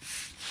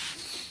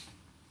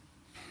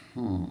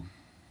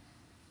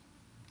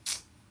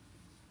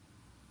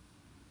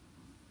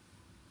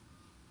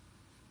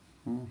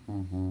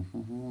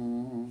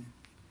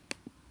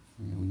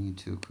 Yeah, we need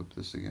to equip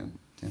this again.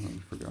 Damn it, we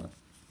forgot.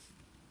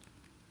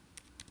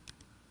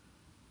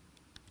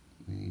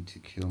 We need to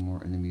kill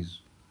more enemies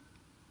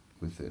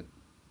with it.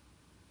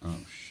 Oh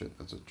shit,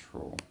 that's a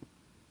troll.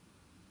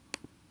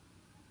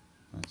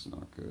 That's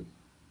not good.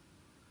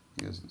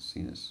 He hasn't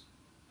seen us.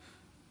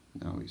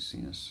 Now he's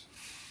seen us.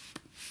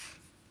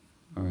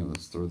 Alright,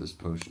 let's throw this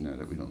potion at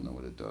it. We don't know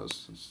what it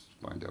does. Let's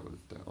find out what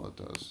the hell it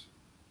does.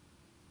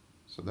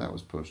 So that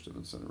was potion of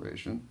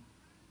incineration.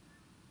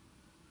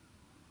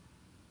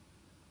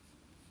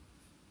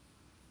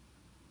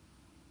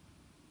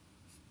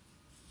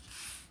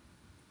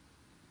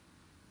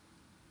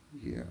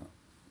 Yeah.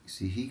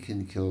 See, he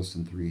can kill us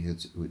in 3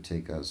 hits. It would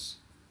take us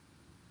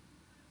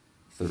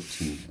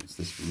 13 hits.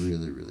 This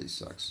really, really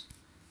sucks.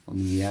 I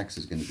mean, the axe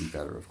is going to be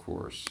better, of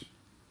course.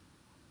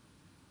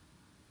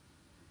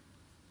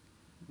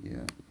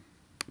 Yeah.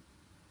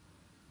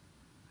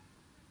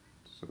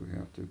 So we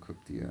have to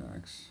equip the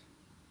axe.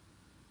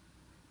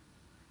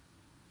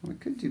 We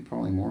could do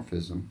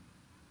polymorphism.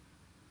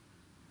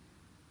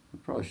 We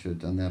probably should have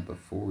done that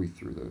before we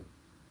threw the...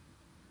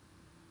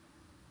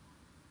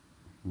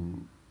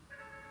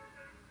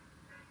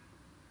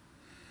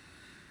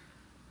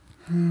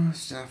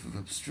 Staff of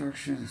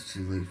Obstruction, it's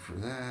too late for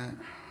that.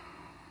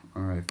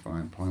 Alright,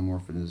 fine.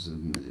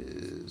 Polymorphism it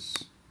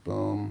is.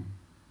 Boom.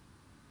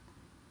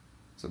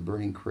 It's a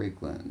burning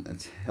cracklin.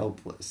 That's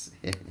helpless.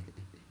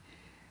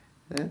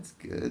 That's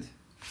good.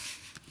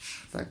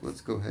 In fact,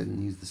 let's go ahead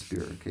and use the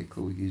spear. Okay,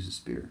 cool, we can use the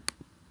spear.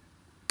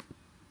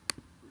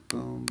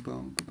 Boom,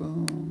 boom,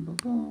 boom, boom,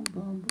 boom,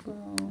 boom,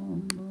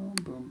 boom, boom,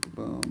 boom,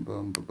 boom,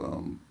 boom, boom,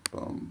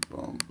 boom,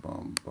 boom,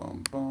 boom,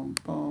 boom, boom,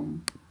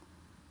 boom.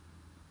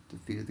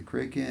 Defeated the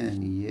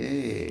Kraken,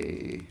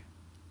 yay!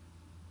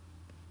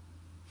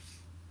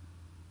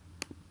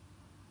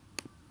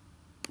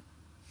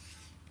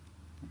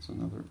 That's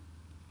another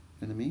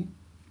enemy.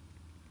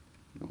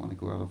 We don't want to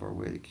go out of our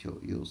way to kill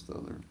eels,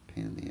 though. They're a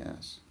pain in the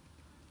ass.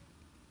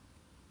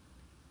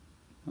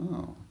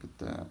 Oh, look at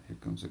that. Here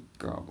comes a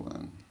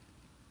goblin.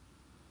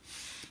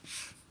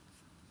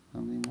 How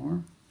many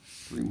more?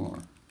 3 more.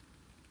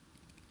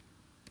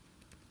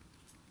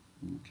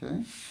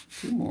 Okay,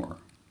 2 more.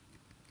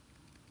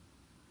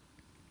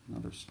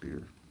 Another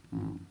spear.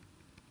 Where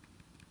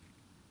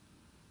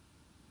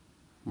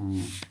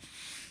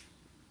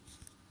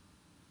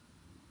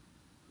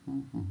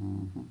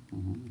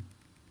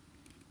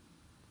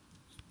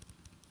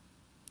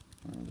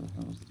the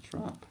hell is the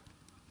trap?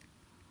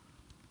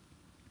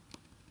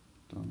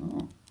 Don't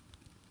know.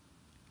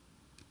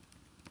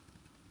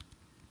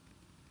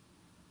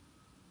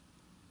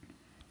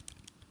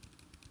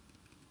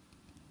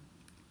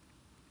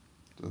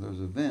 So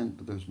there's a vent,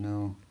 but there's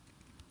no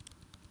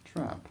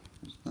trap.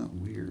 It's not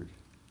weird.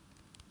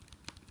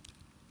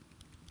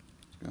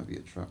 There's gotta be a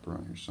trap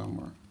around here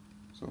somewhere.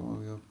 So all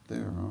the way up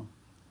there, huh?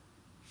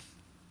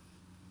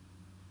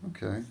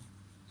 Okay.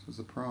 So it's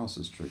a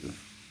paralysis trigger.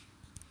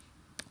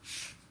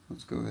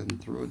 Let's go ahead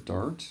and throw a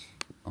dart.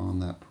 on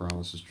that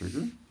paralysis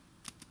trigger.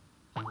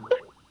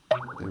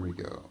 There we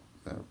go.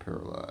 They're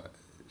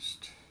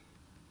paralyzed.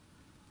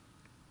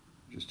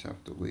 Just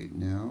have to wait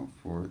now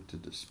for it to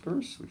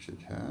disperse, which it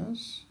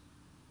has.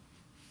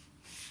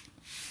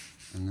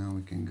 And now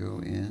we can go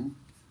in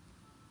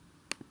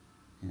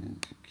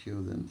and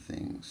kill them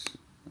things.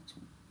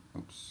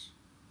 Oops.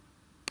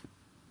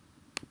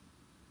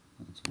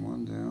 That's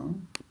one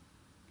down.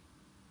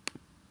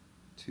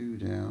 Two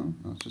down.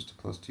 Oh, it's just a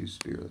 +2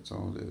 spear. That's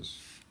all it is.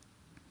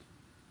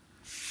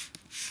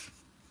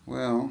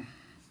 Well,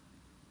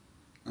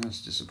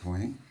 that's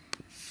disappointing.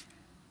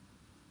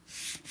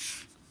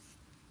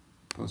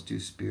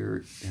 +2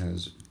 spear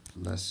has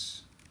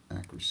less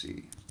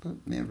accuracy, but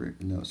never,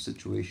 no,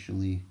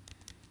 situationally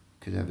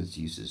could have its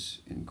uses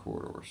in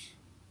corridors.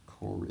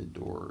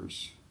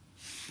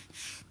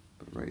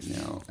 But right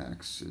now,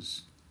 X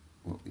is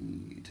what we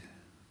need.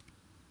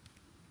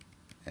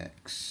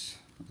 X.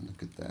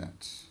 Look at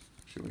that.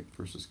 Actually, wait,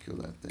 first let's kill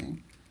that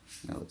thing.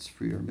 Now let's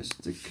free our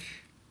mystic.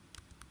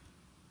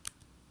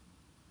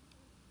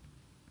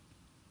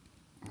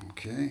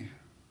 Okay.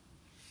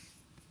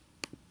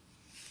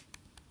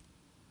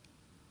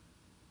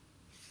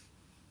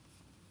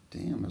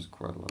 Damn, there's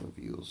quite a lot of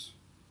eels.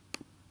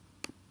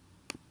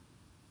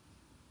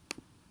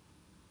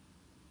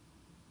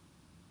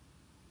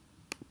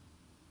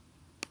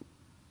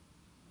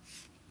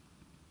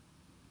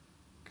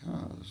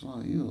 God, there's a lot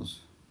of eels.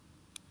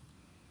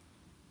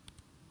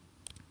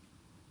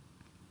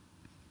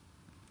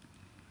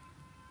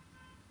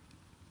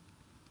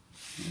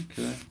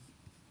 Okay.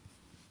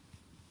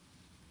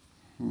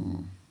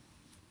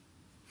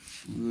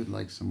 We would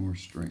like some more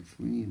strength.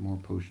 We need more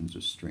potions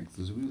of strength,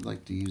 because we would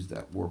like to use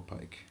that war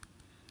pike.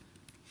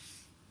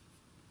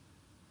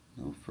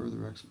 No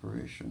further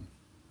exploration.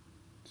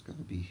 It's got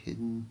to be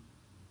hidden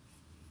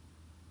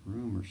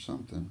room or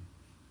something.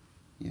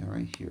 Yeah,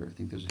 right here. I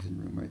think there's a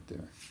hidden room right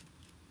there.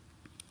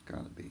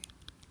 Gotta be.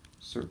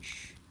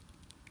 Search.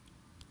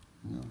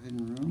 No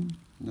hidden room?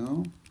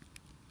 No?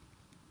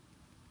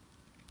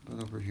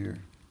 But over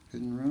here.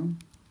 Hidden room?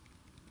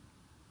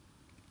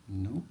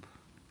 Nope.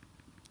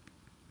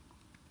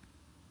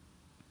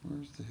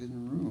 Where's the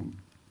hidden room?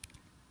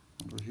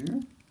 Over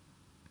here?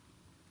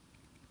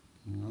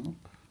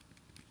 Nope.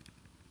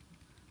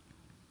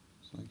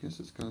 So I guess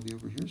it's gotta be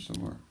over here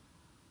somewhere.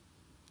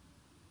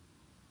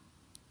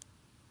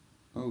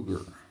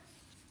 Ogre.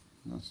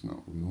 That's not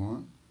what we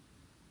want.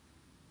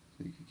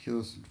 So you can kill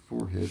us in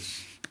 4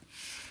 hits.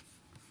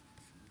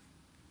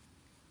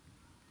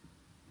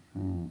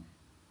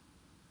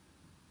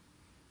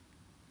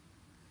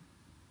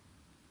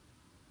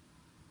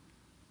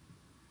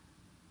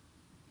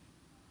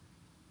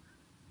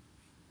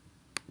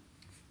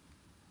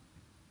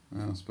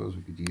 Well, I suppose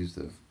we could use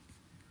the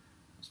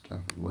Staff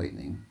of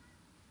Lightning.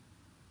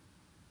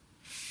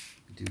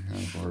 We do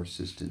have our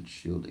assistant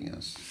shielding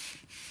us.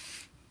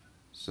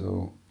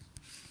 So,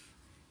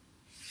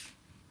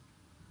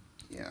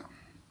 yeah,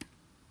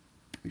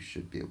 we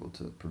should be able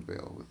to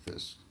prevail with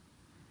this.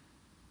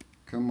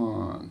 Come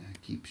on,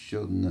 keep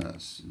shielding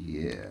us.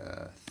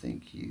 Yeah,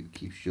 thank you.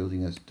 Keep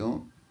shielding us.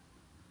 Don't.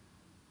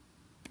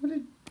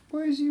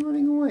 Why is he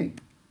running away?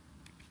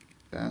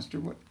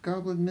 Bastard, what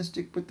goblin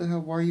mystic? What the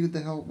hell? Why are you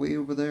the hell way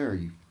over there?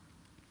 You.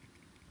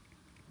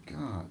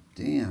 God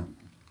damn,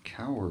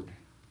 coward.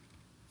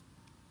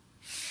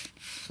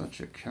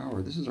 Such a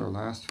coward. This is our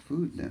last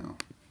food now.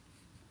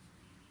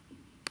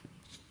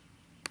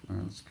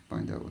 Alright, let's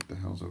find out what the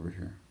hell's over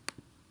here.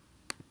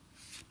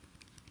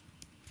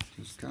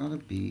 There's gotta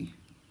be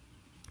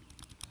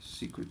a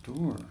secret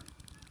door.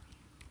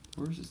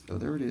 Where is this? Oh,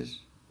 there it is.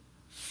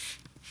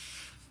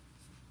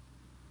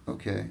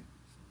 Okay.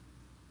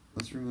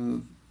 Let's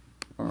remove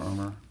our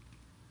armor.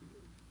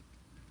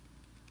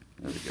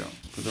 There we go.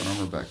 Put our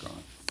armor back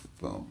on.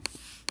 Boom.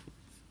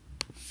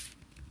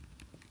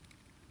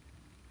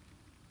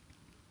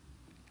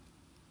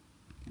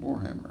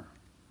 Warhammer.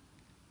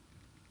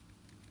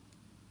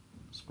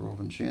 Scroll of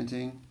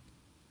Enchanting.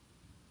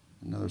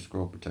 Another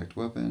scroll protect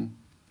weapon.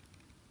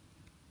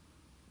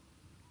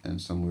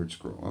 And some weird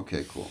scroll.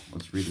 Okay, cool.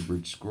 Let's read the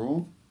weird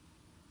scroll.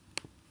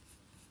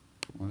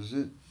 What is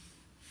it?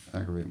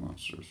 Aggravate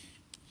monsters.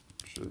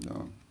 Should have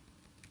known.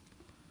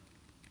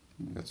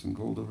 We got some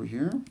gold over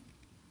here.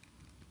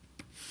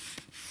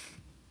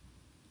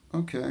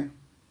 Okay.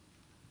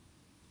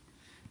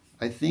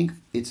 I think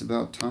it's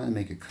about time to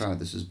make a cut.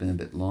 This has been a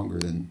bit longer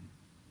than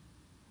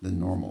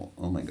normal.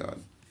 Oh my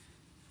god.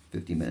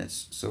 50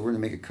 minutes. So we're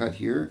going to make a cut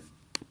here.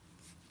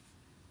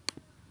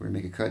 We're going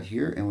to make a cut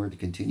here, and we're going to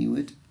continue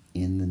it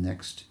in the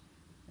next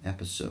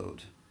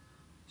episode.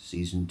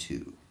 Season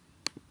 2.